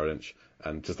loved John Carroll Lynch,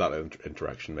 and just that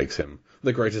interaction makes him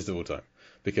the greatest of all time.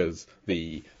 Because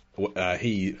he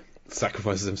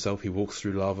sacrifices himself, he walks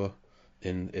through lava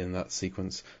in that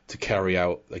sequence to carry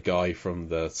out a guy from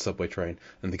the subway train,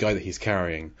 and the guy that he's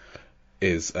carrying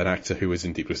is an actor who was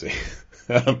in Deep Blue Sea.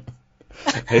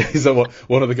 He's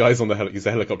one of the guys on he's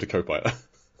a helicopter co-pilot,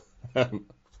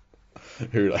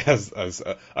 who has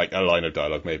a line of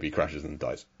dialogue, maybe crashes and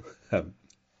dies.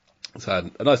 So I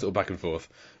had a nice little back and forth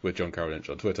with John Carroll Lynch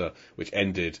on Twitter, which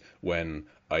ended when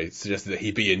I suggested that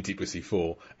he be in Deep Blue Sea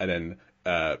 4, and then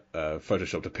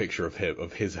photoshopped a picture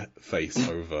of his face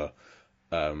over.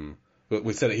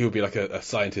 We said that he would be like a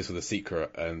scientist with a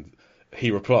secret, and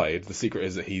he replied, the secret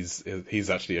is that he's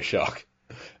actually a shark.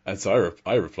 And so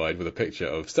I replied with a picture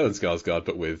of Stellan Skarsgård,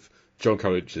 but with John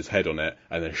Carroll Lynch's head on it,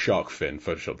 and then shark fin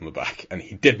photoshopped on the back, and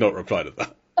he did not reply to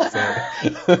that.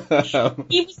 So,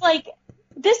 he was like,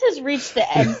 this has reached the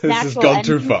this natural has gone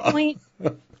too far. Point.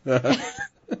 That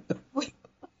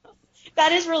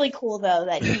is really cool, though,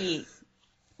 that he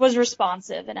was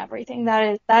responsive and everything.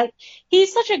 That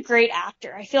he's such a great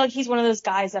actor. I feel like he's one of those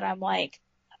guys that I'm like,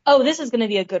 oh, this is going to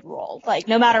be a good role. Like,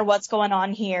 no matter what's going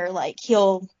on here, like,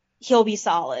 he'll be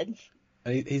solid.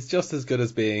 And he's just as good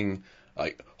as being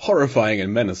like horrifying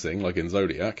and menacing, like in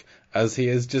Zodiac, as he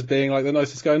is just being like the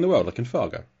nicest guy in the world, like in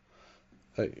Fargo.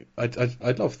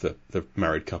 I'd love the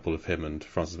married couple of him and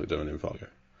Frances McDormand in Fargo.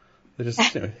 They're just,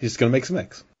 he's just going to make some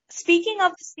eggs. Speaking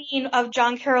of the scene of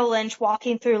John Carroll Lynch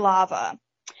walking through lava,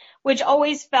 which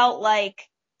always felt like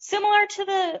similar to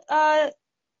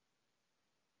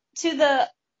the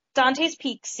Dante's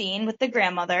Peak scene with the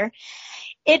grandmother,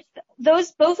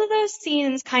 both of those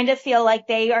scenes kind of feel like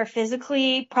they are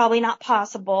physically probably not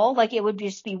possible, like it would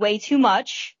just be way too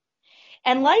much.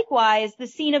 And likewise, the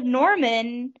scene of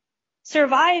Norman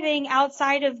surviving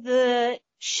outside of the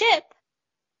ship,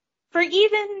 for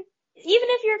even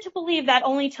if you're to believe that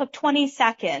only took 20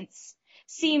 seconds,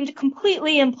 seemed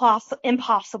completely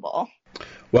impossible.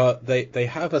 Well, they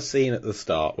have a scene at the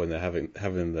start when they're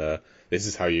having the this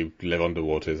is how you live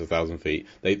underwater, it's 1,000 feet.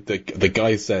 The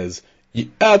guy says,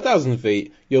 1,000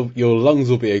 feet, your lungs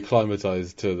will be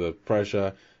acclimatized to the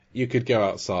pressure. You could go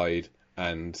outside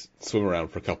and swim around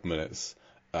for a couple minutes,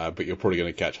 but you're probably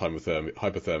going to catch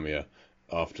hypothermia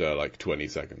after like 20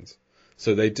 seconds.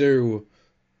 So they do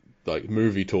like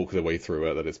movie talk their way through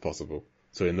it that it's possible.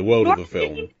 So in the world of the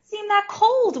film, didn't seem that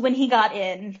cold when he got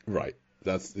in. Right.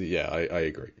 I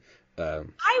agree.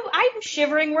 I'm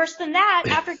shivering worse than that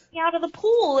after getting out of the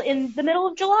pool in the middle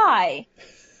of July.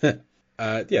 So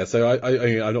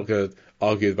I'm not going to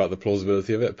argue about the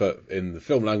plausibility of it, but in the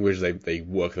film language, they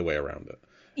work their way around it.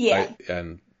 Yeah.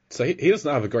 And so he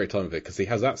doesn't have a great time of it, because he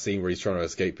has that scene where he's trying to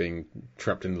escape being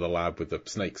trapped into the lab with the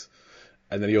snakes.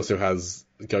 And then he also has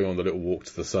going on the little walk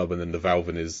to the sub, and then the valve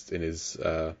in his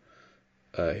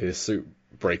suit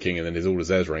breaking, and then all his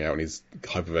air's running out, and he's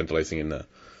hyperventilating in there.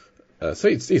 So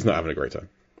he's not having a great time.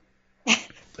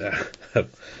 But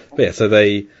yeah, so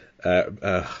they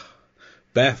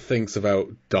Beth thinks about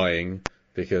dying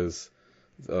because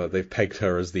they've pegged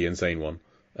her as the insane one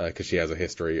because she has a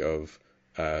history of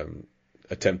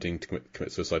attempting to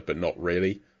commit suicide, but not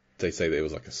really. They say that it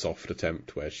was like a soft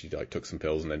attempt where she like took some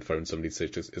pills and then phoned somebody to say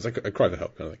it's like a cry for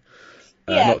help kind of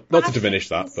thing. Not to diminish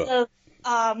that, but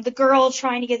the girl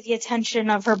trying to get the attention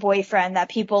of her boyfriend that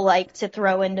people like to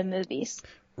throw into movies.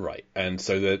 Right, and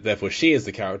so therefore she is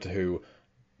the character who,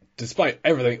 despite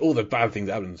everything, all the bad things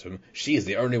that happen to him, she is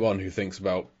the only one who thinks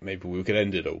about maybe we could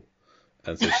end it all.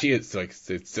 And so she is like,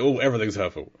 everything's her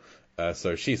fault.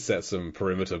 So she sets some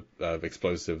perimeter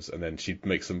explosives and then she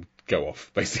makes them go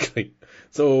off, basically.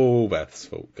 It's all Beth's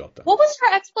fault, goddamn. What was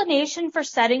her explanation for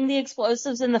setting the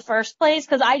explosives in the first place?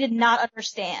 Because I did not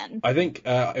understand. I think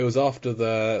it was after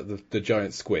the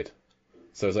giant squid.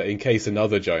 So it's like, in case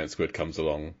another giant squid comes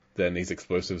along, then these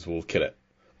explosives will kill it.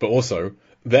 But also,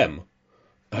 them.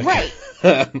 Right.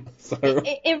 So...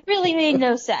 it really made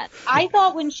no sense. I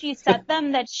thought when she set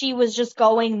them that she was just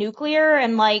going nuclear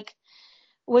and like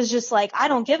was just like, I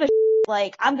don't give a shit,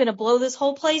 like I'm gonna blow this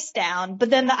whole place down. But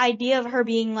then the idea of her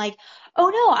being like, oh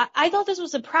no, I thought this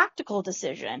was a practical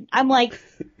decision. I'm like,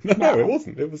 no, it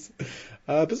wasn't. It was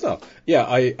bizarre. Yeah,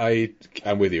 I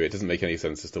am with you. It doesn't make any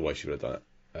sense as to why she would have done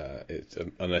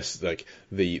it. Unless like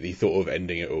the thought of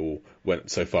ending it all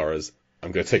went so far as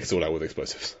I'm going to take us all out with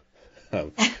explosives.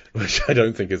 Which I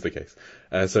don't think is the case.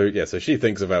 So she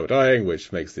thinks about dying,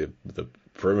 which makes the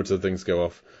perimeter things go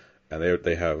off, and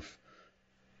they have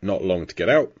not long to get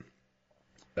out.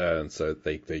 And so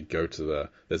they go to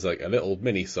there's like a little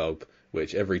mini sub,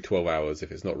 which every 12 hours,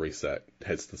 if it's not reset,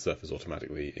 heads to the surface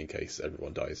automatically in case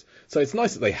everyone dies. So it's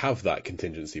nice that they have that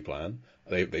contingency plan.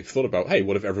 They've thought about, hey,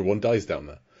 what if everyone dies down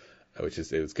there? Which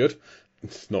is good.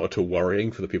 It's not at all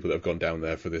worrying for the people that have gone down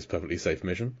there for this perfectly safe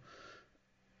mission.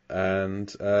 And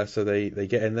so they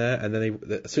get in there, and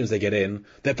then as soon as they get in,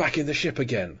 they're back in the ship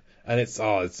again. And it's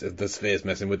the sphere's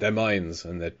messing with their minds,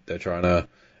 and they're trying to,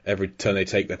 every turn they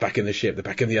take, they're back in the ship, they're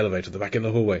back in the elevator, they're back in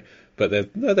the hallway. But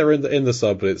they're in the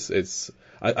sub. But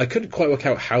I couldn't quite work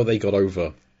out how they got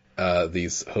over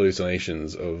these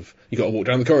hallucinations of you got to walk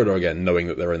down the corridor again, knowing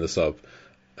that they're in the sub.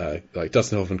 Like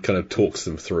Dustin Hoffman kind of talks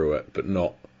them through it, but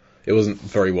it wasn't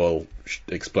very well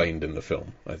explained in the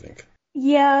film, I think.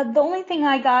 Yeah, the only thing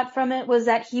I got from it was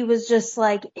that he was just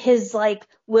like, his like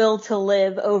will to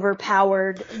live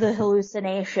overpowered the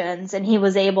hallucinations and he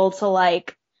was able to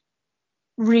like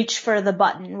reach for the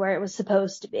button where it was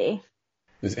supposed to be.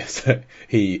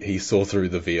 He saw through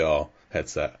the VR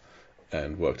headset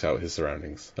and worked out his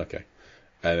surroundings. Okay.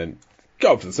 And then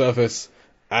go up to the surface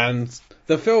and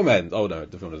the film ends. Oh no,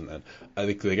 the film doesn't end. I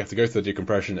think they have to go to the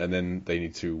decompression and then they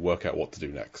need to work out what to do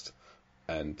next.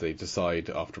 And they decide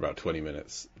after about 20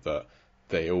 minutes that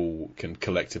they all can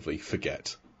collectively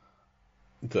forget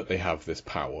that they have this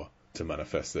power to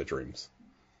manifest their dreams.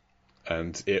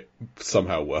 And it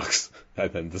somehow works.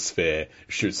 And then the sphere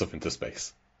shoots up into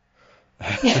space.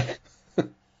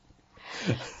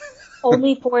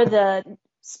 Only for the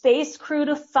space crew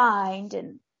to find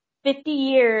in 50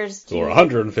 years. Or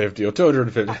 150 or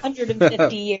 250.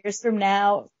 150 years from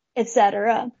now,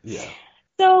 etc. Yeah.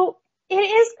 So...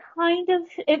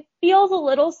 it feels a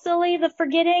little silly, the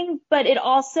forgetting, but it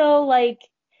also, like,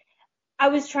 I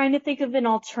was trying to think of an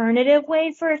alternative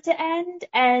way for it to end,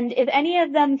 and if any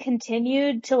of them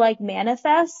continued to, like,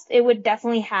 manifest, it would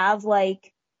definitely have,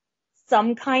 like,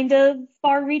 some kind of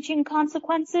far-reaching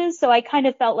consequences, so I kind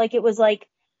of felt like it was, like,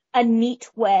 a neat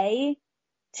way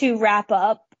to wrap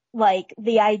up, like,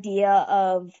 the idea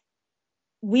of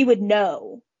we would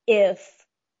know if...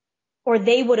 or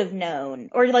they would have known,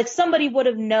 or like somebody would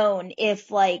have known if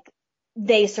like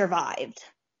they survived.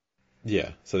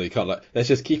 Yeah, so they can't let's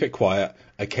just keep it quiet.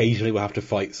 Occasionally we'll have to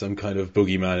fight some kind of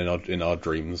boogeyman in our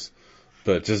dreams,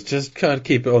 but just kind of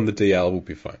keep it on the DL. We'll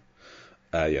be fine.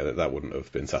 That wouldn't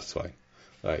have been satisfying.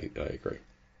 I agree.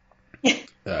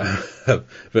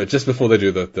 But just before they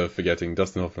do the forgetting,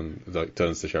 Dustin Hoffman like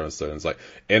turns to Sharon Stone and is like,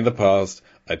 "In the past,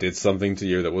 I did something to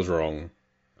you that was wrong.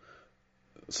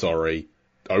 Sorry."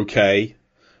 Okay,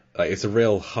 it's a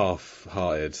real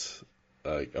half-hearted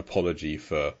apology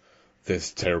for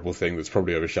this terrible thing that's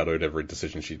probably overshadowed every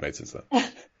decision she's made since then.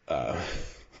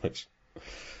 Which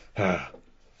I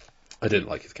didn't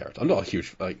like his character. I'm not a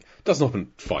huge Dustin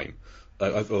Hoffman fine,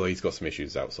 although he's got some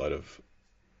issues outside of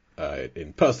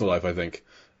in personal life, I think,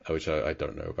 which I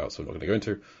don't know about, so I'm not going to go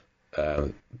into.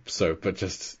 But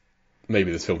just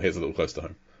maybe this film hits a little close to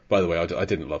home. By the way, I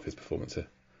didn't love his performance here.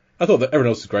 I thought that everyone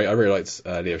else was great. I really liked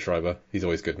Leo Schreiber. He's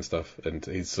always good and stuff, and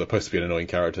he's supposed to be an annoying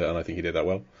character, and I think he did that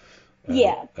well.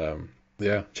 Yeah.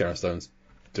 Sharon Stone's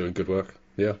doing good work.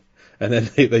 Yeah. And then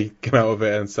they come out of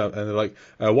it and they're like,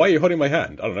 why are you holding my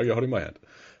hand? I don't know, you're holding my hand.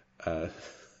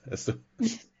 It's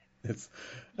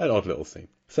an odd little scene.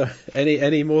 So,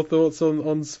 any more thoughts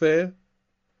on Sphere?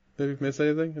 Did we miss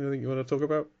anything? Anything you want to talk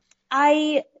about?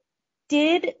 I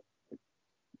did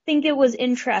think it was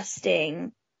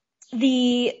interesting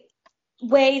the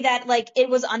way that like it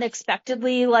was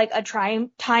unexpectedly like a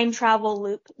time travel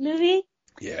loop movie.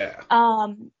 Yeah.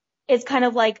 It's kind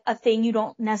of like a thing you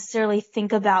don't necessarily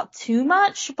think about too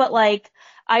much, but like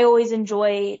I always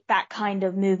enjoy that kind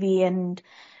of movie and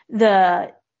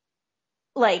the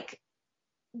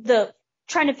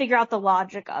trying to figure out the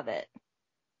logic of it.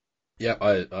 Yeah,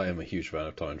 I am a huge fan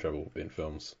of time travel in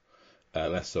films,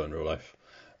 less so in real life,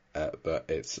 but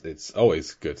it's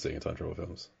always good seeing time travel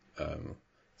films.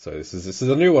 So this is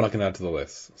a new one I can add to the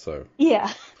list. So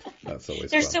yeah, that's always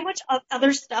there's fun. so much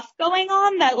other stuff going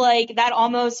on that like that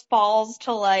almost falls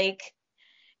to like,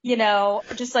 you know,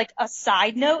 just like a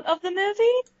side note of the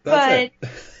movie. That's it.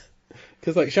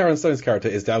 Because like Sharon Stone's character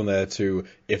is down there to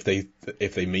if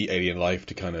they meet alien life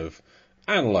to kind of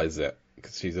analyze it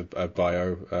because she's a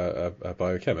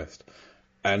biochemist,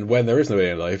 and when there is no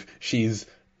alien life, she's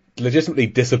legitimately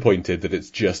disappointed that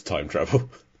it's just time travel.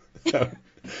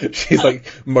 She's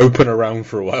like moping around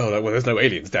for a while, like, well, there's no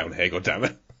aliens down here,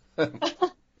 goddammit.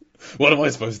 What am I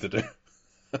supposed to do?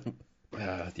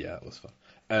 Yeah, that was fun.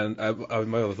 And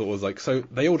my other thought was like, so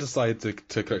they all decide to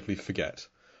correctly forget,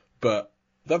 but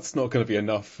that's not going to be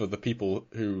enough for the people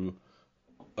who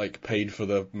like paid for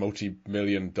the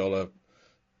multi-million-dollar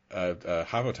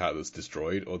habitat that's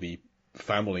destroyed, or the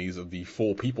families of the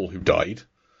 4 people who died.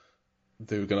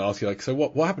 They were going to ask you like, so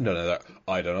what happened down there?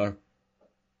 I don't know.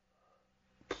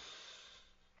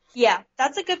 Yeah,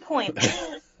 that's a good point.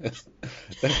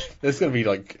 There's going to be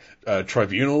like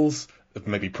tribunals,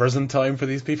 maybe prison time for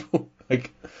these people.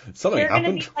 Like something happened.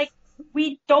 They're going to be like,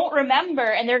 we don't remember,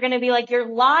 and they're going to be like, you're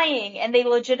lying, and they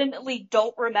legitimately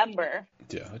don't remember.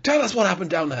 Yeah, tell us what happened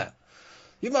down there.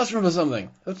 You must remember something.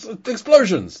 It's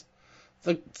explosions. It's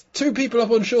like 2 people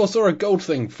up on shore saw a gold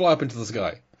thing fly up into the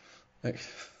sky. Like,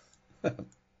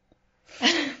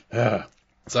 yeah.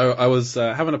 So I was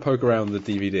having a poke around the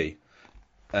DVD.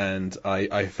 And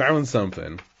I found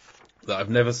something that I've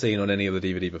never seen on any other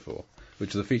DVD before, which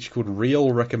is a feature called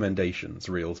Reel Recommendations,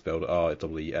 Reel spelled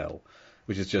R-E-E-L,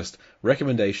 which is just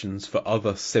recommendations for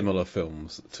other similar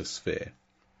films to Sphere,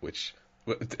 which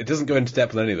it doesn't go into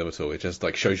depth on any of them at all. It just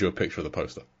like shows you a picture of the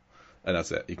poster, and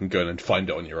that's it. You can go in and find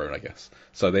it on your own, I guess.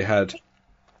 So they had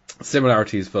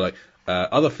similarities for like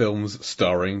other films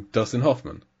starring Dustin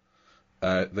Hoffman.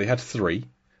 They had 3.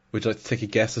 Would you like to take a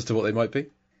guess as to what they might be?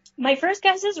 My first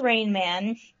guess is Rain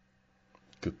Man.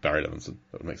 Good, Barry Levinson.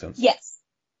 That would make sense. Yes.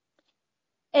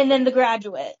 And then The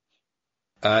Graduate.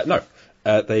 No.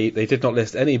 They did not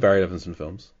list any Barry Levinson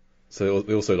films. So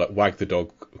they also, like, Wag the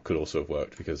Dog could also have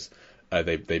worked because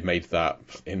they made that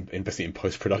basically in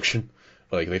post-production.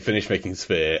 Like, they finished making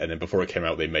Sphere, and then before it came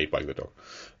out, they made Wag the Dog.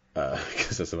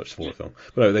 Because it's a much smaller film.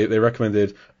 But no, they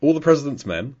recommended All the President's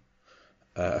Men,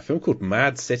 a film called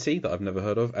Mad City that I've never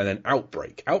heard of, and then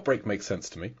Outbreak. Outbreak makes sense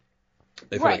to me.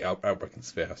 They feel like Outbreak and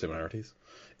Sphere have similarities.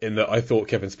 In that I thought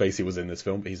Kevin Spacey was in this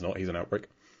film, but he's not. He's an Outbreak.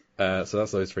 So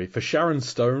that's those 3. For Sharon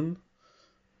Stone,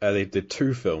 they did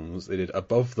 2 films. They did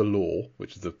Above the Law,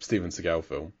 which is the Steven Seagal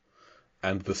film,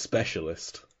 and The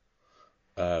Specialist,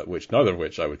 which neither of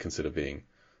which I would consider being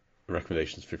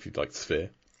recommendations for if you'd like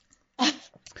Sphere.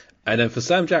 And then for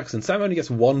Sam Jackson, Sam only gets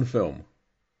 1 film,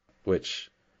 which...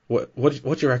 What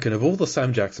do you reckon of all the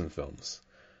Sam Jackson films?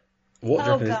 What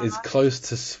do you reckon is close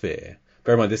to Sphere?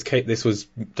 Bear in mind, this was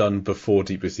done before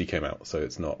Deep Blue Sea came out, so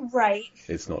it's not right.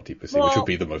 It's not Deep Blue Sea, which would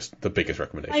be the biggest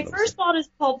recommendation. My first thought is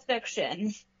Pulp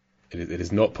Fiction. It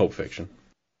is not Pulp Fiction.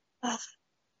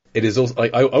 It is also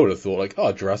like I would have thought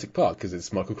like Jurassic Park because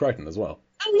it's Michael Crichton as well.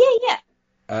 Oh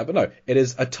yeah. But no, it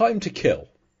is A Time to Kill.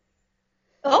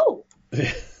 Oh.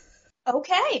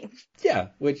 Okay. Yeah,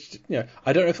 which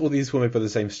I don't know if all these were made by the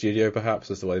same studio,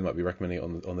 perhaps, as to why they might be recommending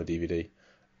it on the DVD.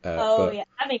 Yeah,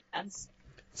 that makes sense.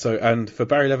 So, and for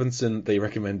Barry Levinson, they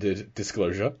recommended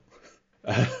Disclosure,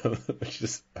 which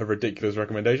is a ridiculous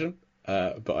recommendation,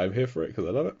 but I'm here for it because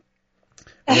I love it.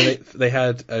 And then they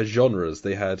had genres.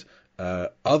 They had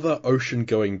other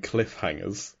ocean-going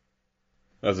cliffhangers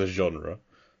as a genre,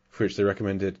 for which they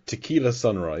recommended Tequila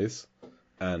Sunrise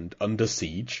and Under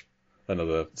Siege,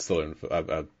 another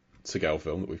Seagal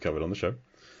film that we've covered on the show.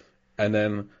 And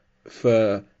then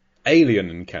for Alien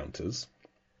Encounters,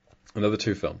 another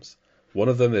 2 films. One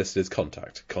of them listed is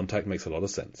Contact. Contact makes a lot of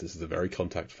sense. This is a very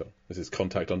Contact film. This is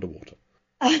Contact underwater.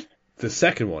 The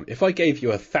second one, if I gave you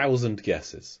 1,000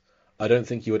 guesses, I don't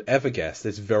think you would ever guess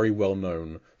this very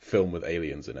well-known film with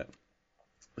aliens in it.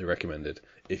 They recommended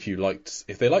if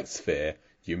they liked Sphere,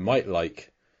 you might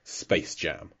like Space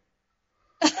Jam.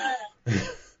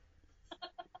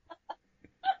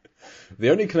 The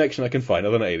only connection I can find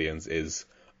other than aliens is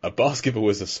a basketball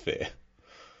is a sphere.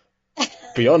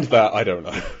 Beyond that, I don't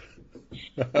know.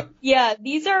 Yeah,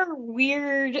 these are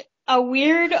a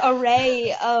weird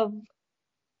array of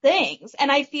things.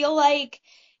 And I feel like,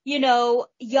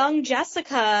 young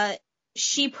Jessica,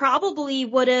 she probably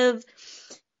would have,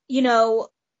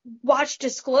 watched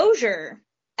Disclosure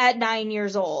at 9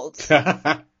 years old.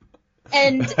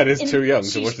 And that is too young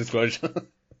to watch Disclosure.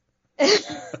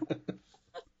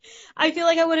 I feel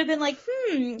like I would have been like,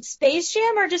 Space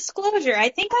Jam or Disclosure? I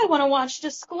think I want to watch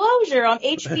Disclosure on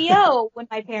HBO when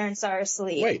my parents are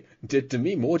asleep. Wait, did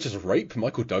Demi Moore just rape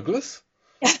Michael Douglas?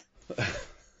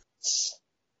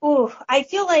 Ooh, I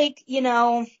feel like,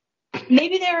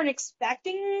 maybe they weren't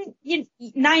expecting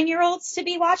 9-year-olds to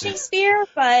be watching Sphere,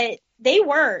 but they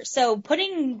were. So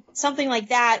putting something like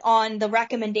that on the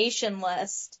recommendation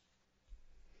list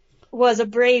was a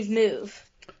brave move.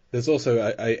 There's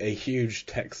also a huge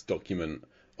text document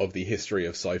of the history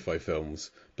of sci-fi films,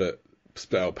 but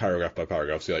split out paragraph by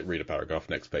paragraph. So you read a paragraph,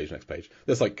 next page.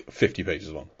 There's like 50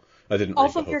 pages long. I didn't read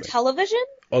Off the of whole your thing. television?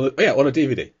 On a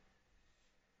DVD.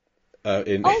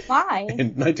 In Oh my!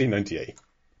 In 1998.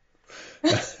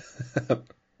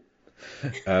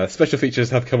 Special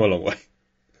features have come a long way.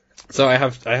 So I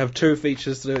have two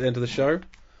features to do at the end of the show.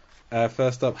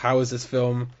 First up, how is this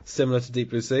film similar to Deep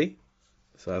Blue Sea?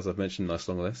 So as I've mentioned, nice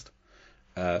long list.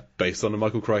 Based on the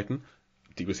Michael Crichton.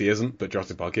 Deep Blue Sea isn't, but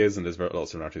Jurassic Park is, and there's lots of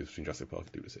similarities between Jurassic Park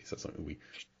and Deep Blue Sea. So that's something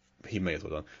he may as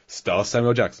well done. Star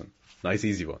Samuel Jackson. Nice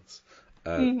easy ones.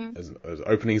 There's an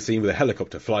opening scene with a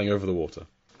helicopter flying over the water.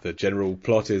 The general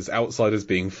plot is outsiders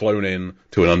being flown in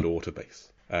to an underwater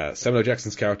base. Samuel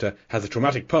Jackson's character has a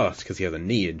traumatic past because he has a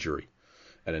knee injury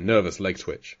and a nervous leg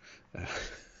twitch.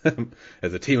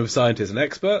 There's a team of scientists and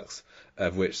experts,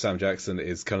 of which Sam Jackson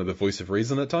is kind of the voice of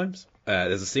reason at times.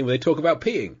 There's a scene where they talk about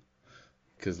peeing,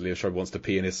 because Leo Strode wants to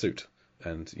pee in his suit.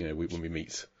 And, when we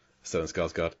meet Stellan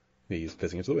Skarsgård, he's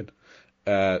pissing into the wind.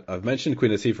 I've mentioned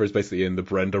Queen Latifah is basically in the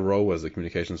Brenda role as the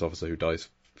communications officer who dies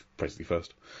basically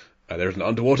first. There's an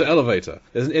underwater elevator.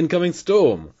 There's an incoming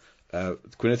storm.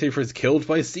 Queen Latifah is killed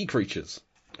by sea creatures,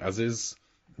 as is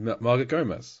Margaret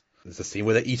Gomez. There's a scene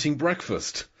where they're eating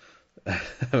breakfast.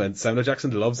 And Samuel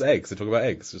Jackson loves eggs. They talk about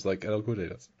eggs, just like LL Cool J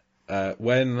does.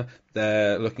 When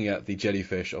they're looking at the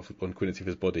jellyfish on Queen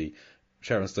Latifah's body,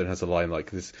 Sharon Stone has a line like,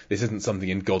 this isn't something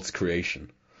in God's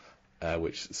creation.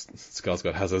 Which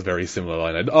Skarsgård has a very similar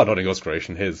line. Not in God's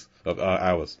creation,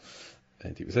 ours.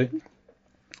 And he would say,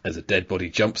 there's a dead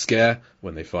body jump scare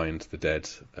when they find the dead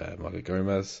Margaret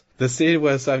Gomez. The scene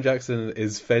where Sam Jackson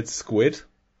is fed squid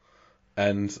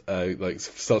and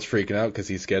starts freaking out because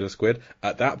he's scared of squid.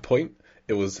 At that point,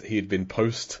 he had been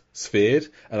post-sphered,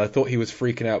 and I thought he was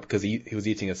freaking out because he was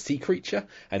eating a sea creature,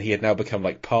 and he had now become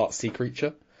like part sea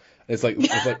creature. It's like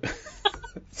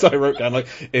so I wrote down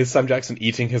is Sam Jackson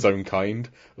eating his own kind?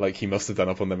 Like he must have done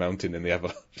up on the mountain in the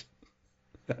Avalanche.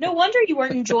 No wonder you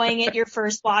weren't enjoying it your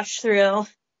first watch through.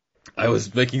 I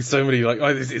was making so many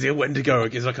is he a Wendigo?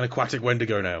 It's like an aquatic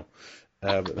Wendigo now.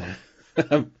 So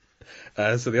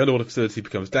the underwater facility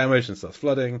becomes damaged and starts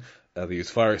flooding. They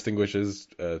use fire extinguishers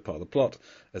part of the plot.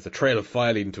 There's a trail of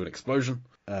fire leading to an explosion.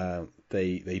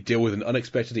 They deal with an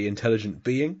unexpectedly intelligent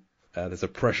being. There's a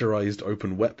pressurized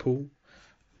open wet pool.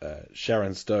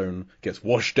 Sharon Stone gets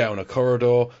washed down a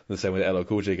corridor, the same way LL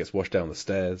Cool J gets washed down the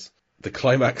stairs. The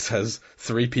climax has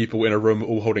 3 people in a room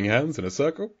all holding hands in a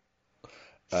circle.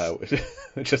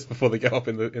 Just before they go up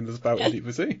in the spout in Deep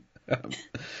Blue Sea.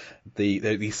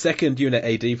 The second unit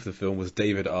AD for the film was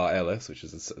David R. Ellis, which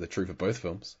is the truth of both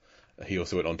films. He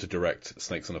also went on to direct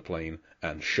Snakes on a Plane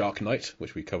and Shark Night,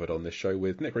 which we covered on this show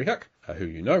with Nick Rehak, who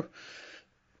you know.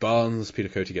 Barnes, Peter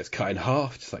Cote gets cut in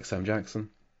half, just like Sam Jackson.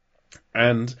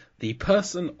 And the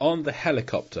person on the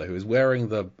helicopter who is wearing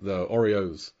the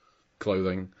Oreos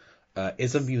clothing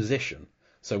is a musician.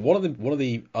 So one of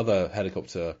the other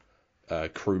helicopter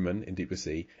crewmen in Deep Blue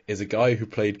Sea is a guy who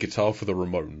played guitar for the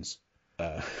Ramones,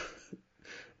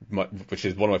 which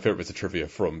is one of my favourite bits of trivia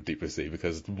from Deep Blue Sea,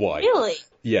 because why? Really?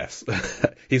 Yes.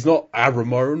 He's not a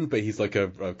Ramone, but he's like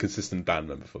a consistent band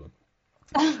member for them.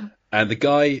 And the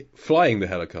guy flying the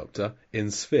helicopter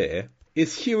in Sphere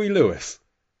is Huey Lewis.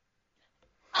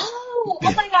 Oh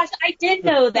my gosh, I did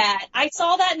know that. I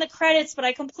saw that in the credits, but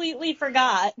I completely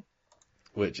forgot.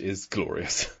 Which is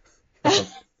glorious. So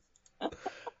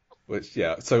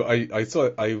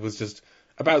I was just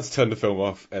about to turn the film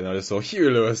off, and I just saw Huey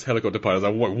Lewis, helicopter pilot. I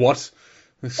was like, what?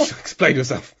 Explain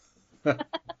yourself.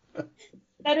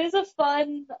 That is a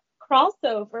fun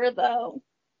crossover, though,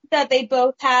 that they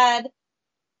both had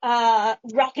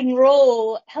rock and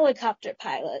roll helicopter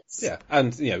pilots. Yeah,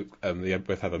 and they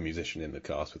both have a musician in the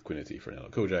cast with Queen Latifah and LL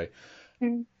Cool J.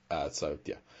 So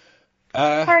yeah.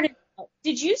 Pardon,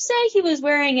 did you say he was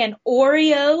wearing an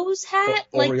Oreos hat?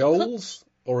 Orioles?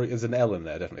 Or is an L in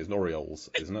there? Definitely, it's an Orioles,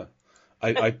 isn't it?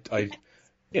 I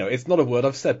it's not a word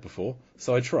I've said before,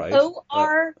 so I tried.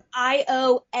 Orioles.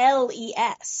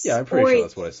 Yeah, I'm pretty sure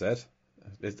that's what I said.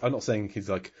 I'm not saying he's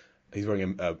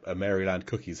wearing a Maryland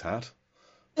Cookies hat.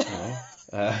 So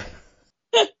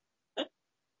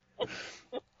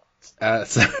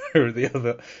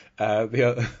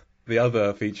the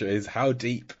other feature is how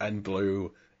deep and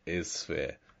blue is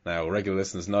Sphere. Now, regular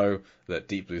listeners know that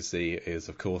Deep Blue Sea is,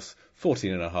 of course,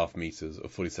 14.5 meters or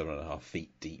 47.5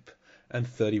 feet deep and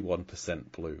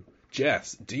 31% blue.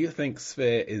 Jess, do you think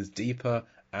Sphere is deeper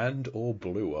and or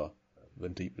bluer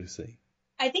than Deep Blue Sea?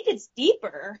 I think it's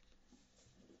deeper.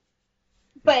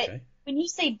 But when you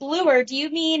say bluer, do you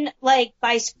mean like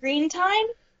by screen time?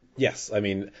 Yes, I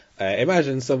mean,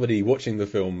 imagine somebody watching the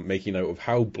film making note of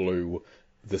how blue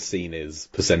the scene is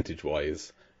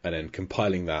percentage-wise and then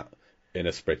compiling that in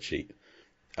a spreadsheet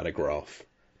and a graph,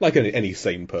 like any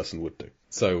sane person would do.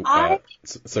 So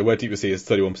so where Deep Blue Sea is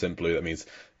 31% blue, that means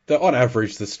that on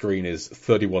average the screen is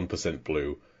 31%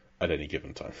 blue at any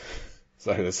given time.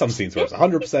 So there's some scenes where it's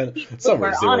 100%, some where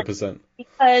it's 0%.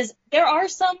 Because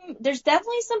there's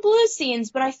definitely some blue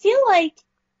scenes, but I feel like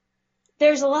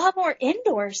there's a lot more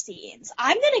indoor scenes.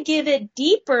 I'm going to give it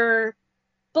deeper,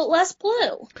 but less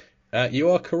blue. You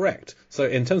are correct. So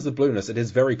in terms of blueness, it is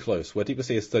very close. Where Deep Blue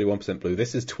Sea is 31% blue,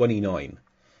 this is 29.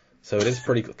 So it is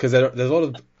pretty, because there's a lot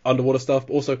of underwater stuff.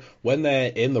 But also, when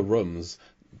they're in the rooms,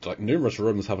 like numerous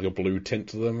rooms have like a blue tint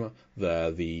to them.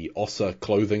 The Ossa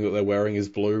clothing that they're wearing is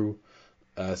blue.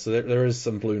 So there is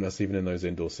some blueness even in those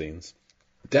indoor scenes.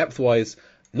 Depth-wise,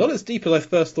 not as deep as I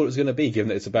first thought it was going to be, given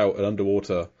that it's about an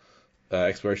underwater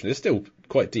exploration. It's still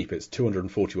quite deep. It's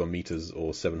 241 meters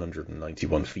or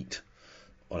 791 feet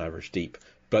on average deep.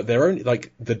 But they're only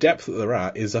the depth that they're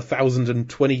at is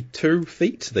 1,022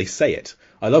 feet. They say it.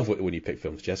 I love when you pick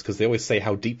films, Jess, because they always say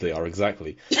how deep they are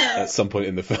exactly at some point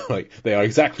in the film. Like they are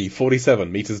exactly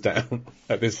 47 meters down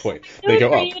at this point. They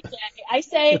go up. I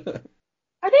say, are they going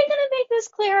to make this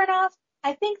clear enough?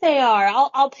 I think they are.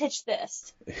 I'll pitch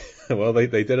this. Well, they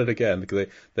did it again because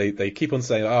they keep on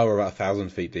saying, we're about 1,000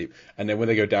 feet deep, and then when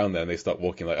they go down there and they start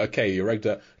walking, like, okay, you looked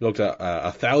at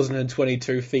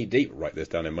 1,022 feet deep. Write this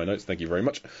down in my notes. Thank you very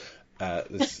much.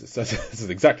 This is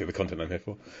exactly the content I'm here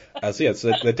for. So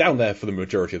they're down there for the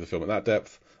majority of the film at that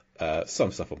depth.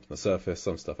 Some stuff up on the surface,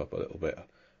 some stuff up a little bit.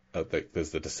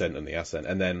 There's the descent and the ascent,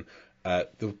 and then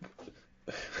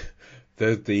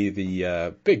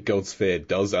the big gold sphere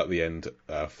does at the end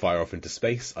fire off into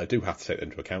space. I do have to take that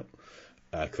into account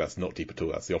because that's not deep at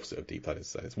all. That's the opposite of deep. That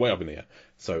is, it's way up in the air.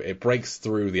 So it breaks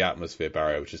through the atmosphere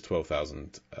barrier, which is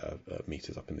 12,000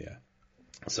 meters up in the air.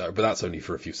 So, but that's only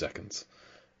for a few seconds.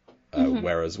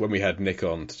 Whereas when we had Nick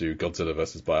on to do Godzilla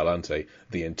vs. Biollante,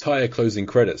 the entire closing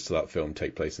credits to that film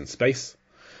take place in space,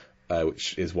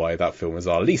 which is why that film is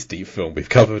our least deep film we've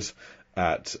covered,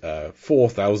 at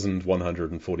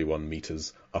 4,141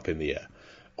 meters up in the air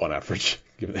on average,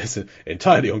 given this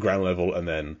entirely on ground level, and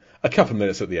then a couple of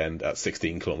minutes at the end at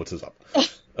 16 kilometers up.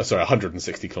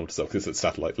 160 kilometers up because it's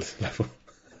at satellite level.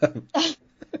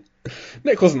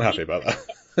 Nick wasn't happy about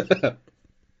that.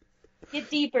 Get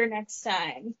deeper next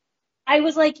time. I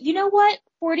was like, you know what?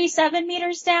 47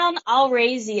 meters down, I'll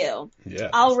raise you. Yeah.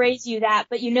 I'll raise you that.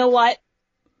 But you know what?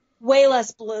 Way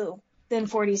less blue than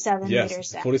 47 meters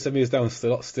down. 47 meters down,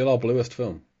 still our bluest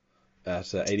film at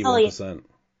 81%.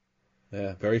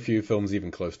 Yeah, very few films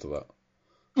even close to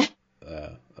that.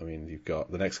 I mean, you've got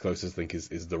the next closest, I think,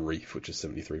 is The Reef, which is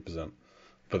 73%.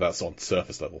 But that's on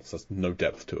surface level, so there's no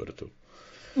depth to it at all.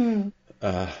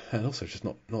 And also just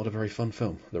not a very fun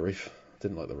film, The Reef.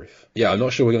 Didn't like The Reef. Yeah, I'm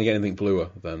not sure we're going to get anything bluer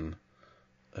than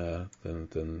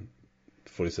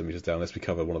 47 meters down unless we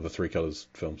cover one of the Three Colors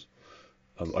films.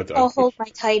 I'll hold my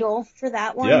title for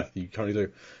that one. Yeah, you currently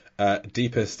do.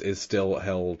 Deepest is still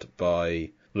held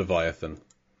by Leviathan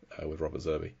with Robert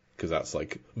Zerbe, because that's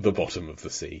like the bottom of the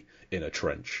sea in a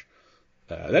trench.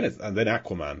 Then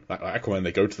Aquaman. Aquaman,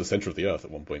 they go to the center of the earth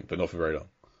at one point, but not for very long.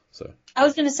 So I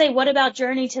was going to say, what about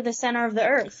Journey to the Center of the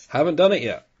Earth? Haven't done it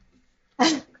yet.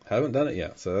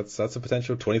 So that's a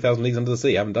potential 20,000 Leagues Under the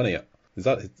Sea. Haven't done it yet. Is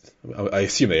that? I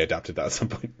assume they adapted that at some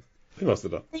point. They must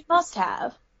have done. They must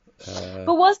have.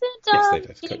 But wasn't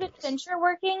David Fincher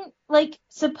working,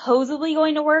 supposedly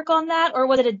going to work on that, or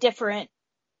was it a different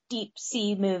deep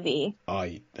sea movie.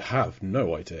 I have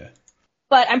no idea.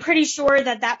 But I'm pretty sure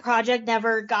that project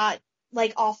never got,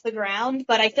 like, off the ground.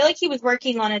 But I feel like he was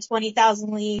working on a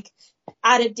 20,000 League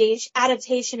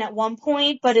adaptation at one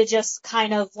point, but it just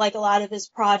kind of, like, a lot of his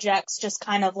projects just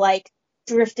kind of, like,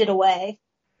 drifted away.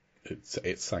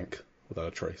 It sank without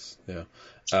a trace, yeah.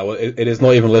 Well, it is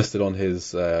not even listed on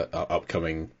his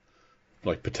upcoming,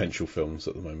 like, potential films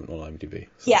at the moment on IMDb.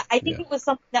 So, yeah, I think it was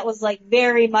something that was, like,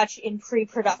 very much in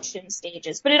pre-production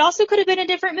stages. But it also could have been a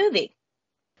different movie.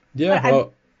 Yeah,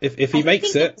 well, if he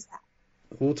makes it,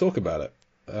 we'll talk about it.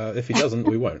 If he doesn't,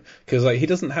 we won't. Because, like, he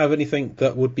doesn't have anything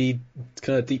that would be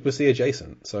kind of Deep Blue Sea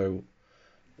adjacent. So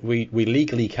we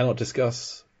legally cannot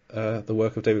discuss the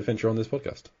work of David Fincher on this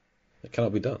podcast. It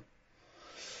cannot be done.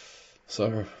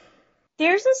 So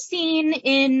there's a scene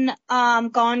in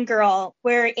Gone Girl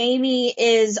where Amy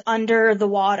is under the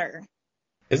water.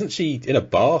 Isn't she in a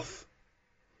bath?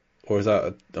 Or is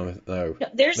that no?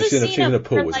 There's a scene of in a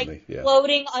pool, her, like,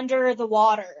 floating under the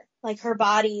water, like her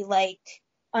body, like,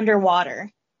 underwater.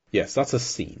 Yes, that's a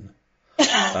scene.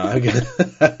 I'm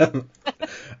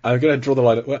gonna draw the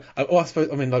line. Well, I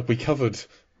suppose, I mean, like, we covered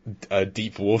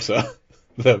Deep Water,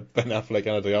 the Ben Affleck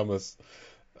Ana de Armas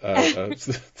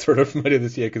thriller from earlier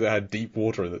this year because it had Deep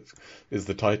Water in it, is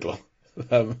the title.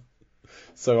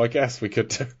 So I guess we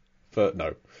could, but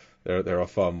no, there are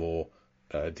far more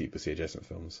Deep Blue Sea adjacent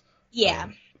films. Yeah.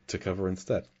 To cover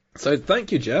instead. So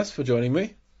thank you, Jess, for joining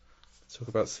me. Let's talk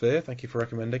about Sphere. Thank you for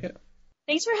recommending it.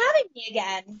 Thanks for having me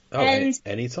again. Oh, and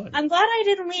anytime. I'm glad I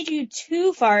didn't lead you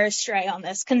too far astray on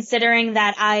this, considering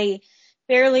that I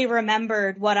barely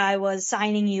remembered what I was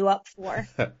signing you up for.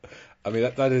 I mean,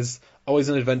 that is always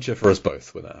an adventure for us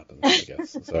both when that happens, I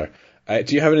guess. So,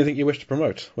 do you have anything you wish to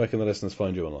promote? Where can the listeners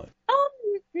find you online?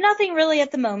 Nothing really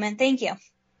at the moment. Thank you.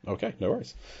 Okay, no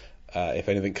worries. If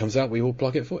anything comes out, we will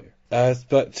plug it for you.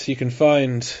 But you can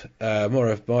find more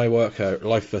of my work at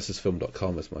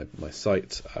lifeversusfilm.com is my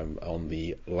site. I'm on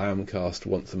the Lambcast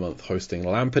once a month hosting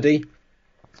Lampardy,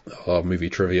 our movie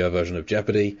trivia version of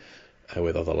Jeopardy,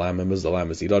 with other Lamb members. The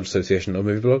Lamb is the large association of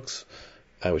movie blogs,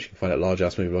 which you can find at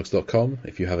largeassmovieblogs.com.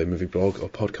 If you have a movie blog or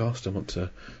podcast and want to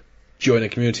join a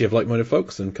community of like-minded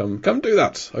folks, then come do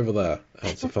that over there.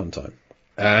 It's a fun time.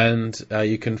 And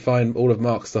you can find all of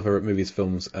Mark's stuff over at Movies,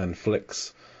 Films and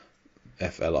Flicks,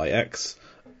 Flix,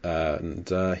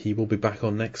 and he will be back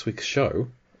on next week's show,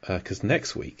 because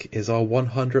next week is our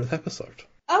 100th episode.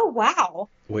 Oh, wow.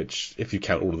 Which, if you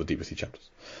count all of the DBC chapters,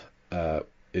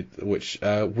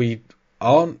 we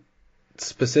aren't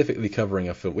specifically covering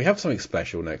a film. We have something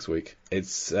special next week. It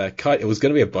was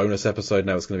going to be a bonus episode,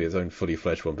 now it's going to be its own fully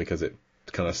fledged one because it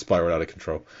kind of spiraled out of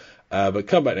control. But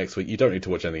come back next week. You don't need to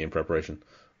watch anything in preparation.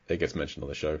 It gets mentioned on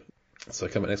the show. So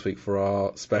come back next week for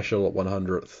our special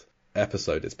 100th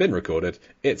episode. It's been recorded.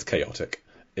 It's chaotic.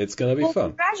 It's going to be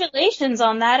fun. Congratulations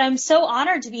on that. I'm so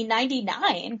honored to be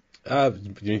 99.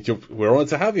 We're honoured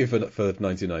to have you for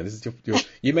 99. This is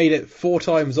you made it 4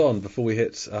 times on before we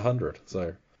hit 100.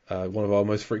 So one of our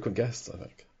most frequent guests, I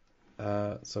think.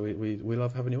 So we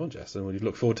love having you on, Jess, and we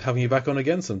look forward to having you back on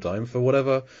again sometime for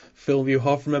whatever film you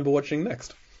half remember watching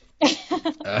next.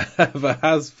 But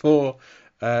as for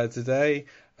today,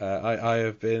 I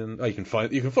have been. You can follow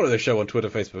the show on Twitter,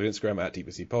 Facebook, and Instagram at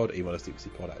DeepBlueSeaPod. Email us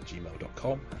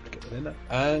deepblueseapod@gmail.com. I have to get that in there.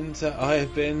 And I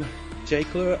have been Jay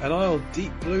Clue, and I'll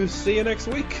Deep Blue see you next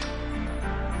week.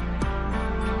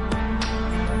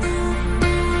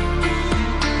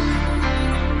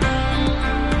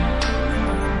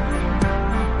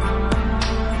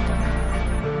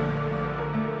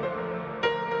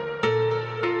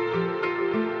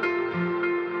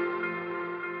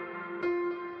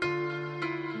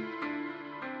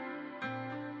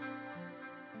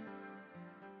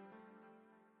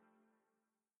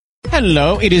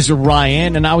 Hello, it is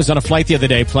Ryan, and I was on a flight the other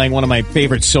day playing one of my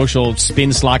favorite social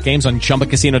spin slot games on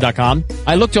ChumbaCasino.com.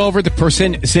 I looked over the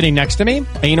person sitting next to me,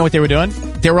 and you know what they were doing?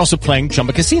 They were also playing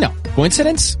Chumba Casino.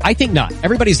 Coincidence? I think not.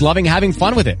 Everybody's loving having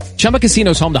fun with it. Chumba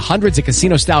Casino is home to hundreds of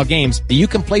casino-style games that you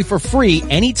can play for free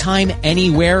anytime,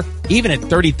 anywhere, even at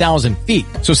 30,000 feet.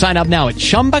 So sign up now at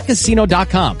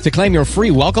ChumbaCasino.com to claim your free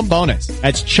welcome bonus.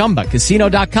 That's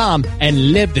ChumbaCasino.com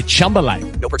and live the Chumba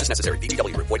life. No purchase necessary.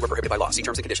 VGW. Void where prohibited by law. See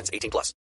terms and conditions. 18+.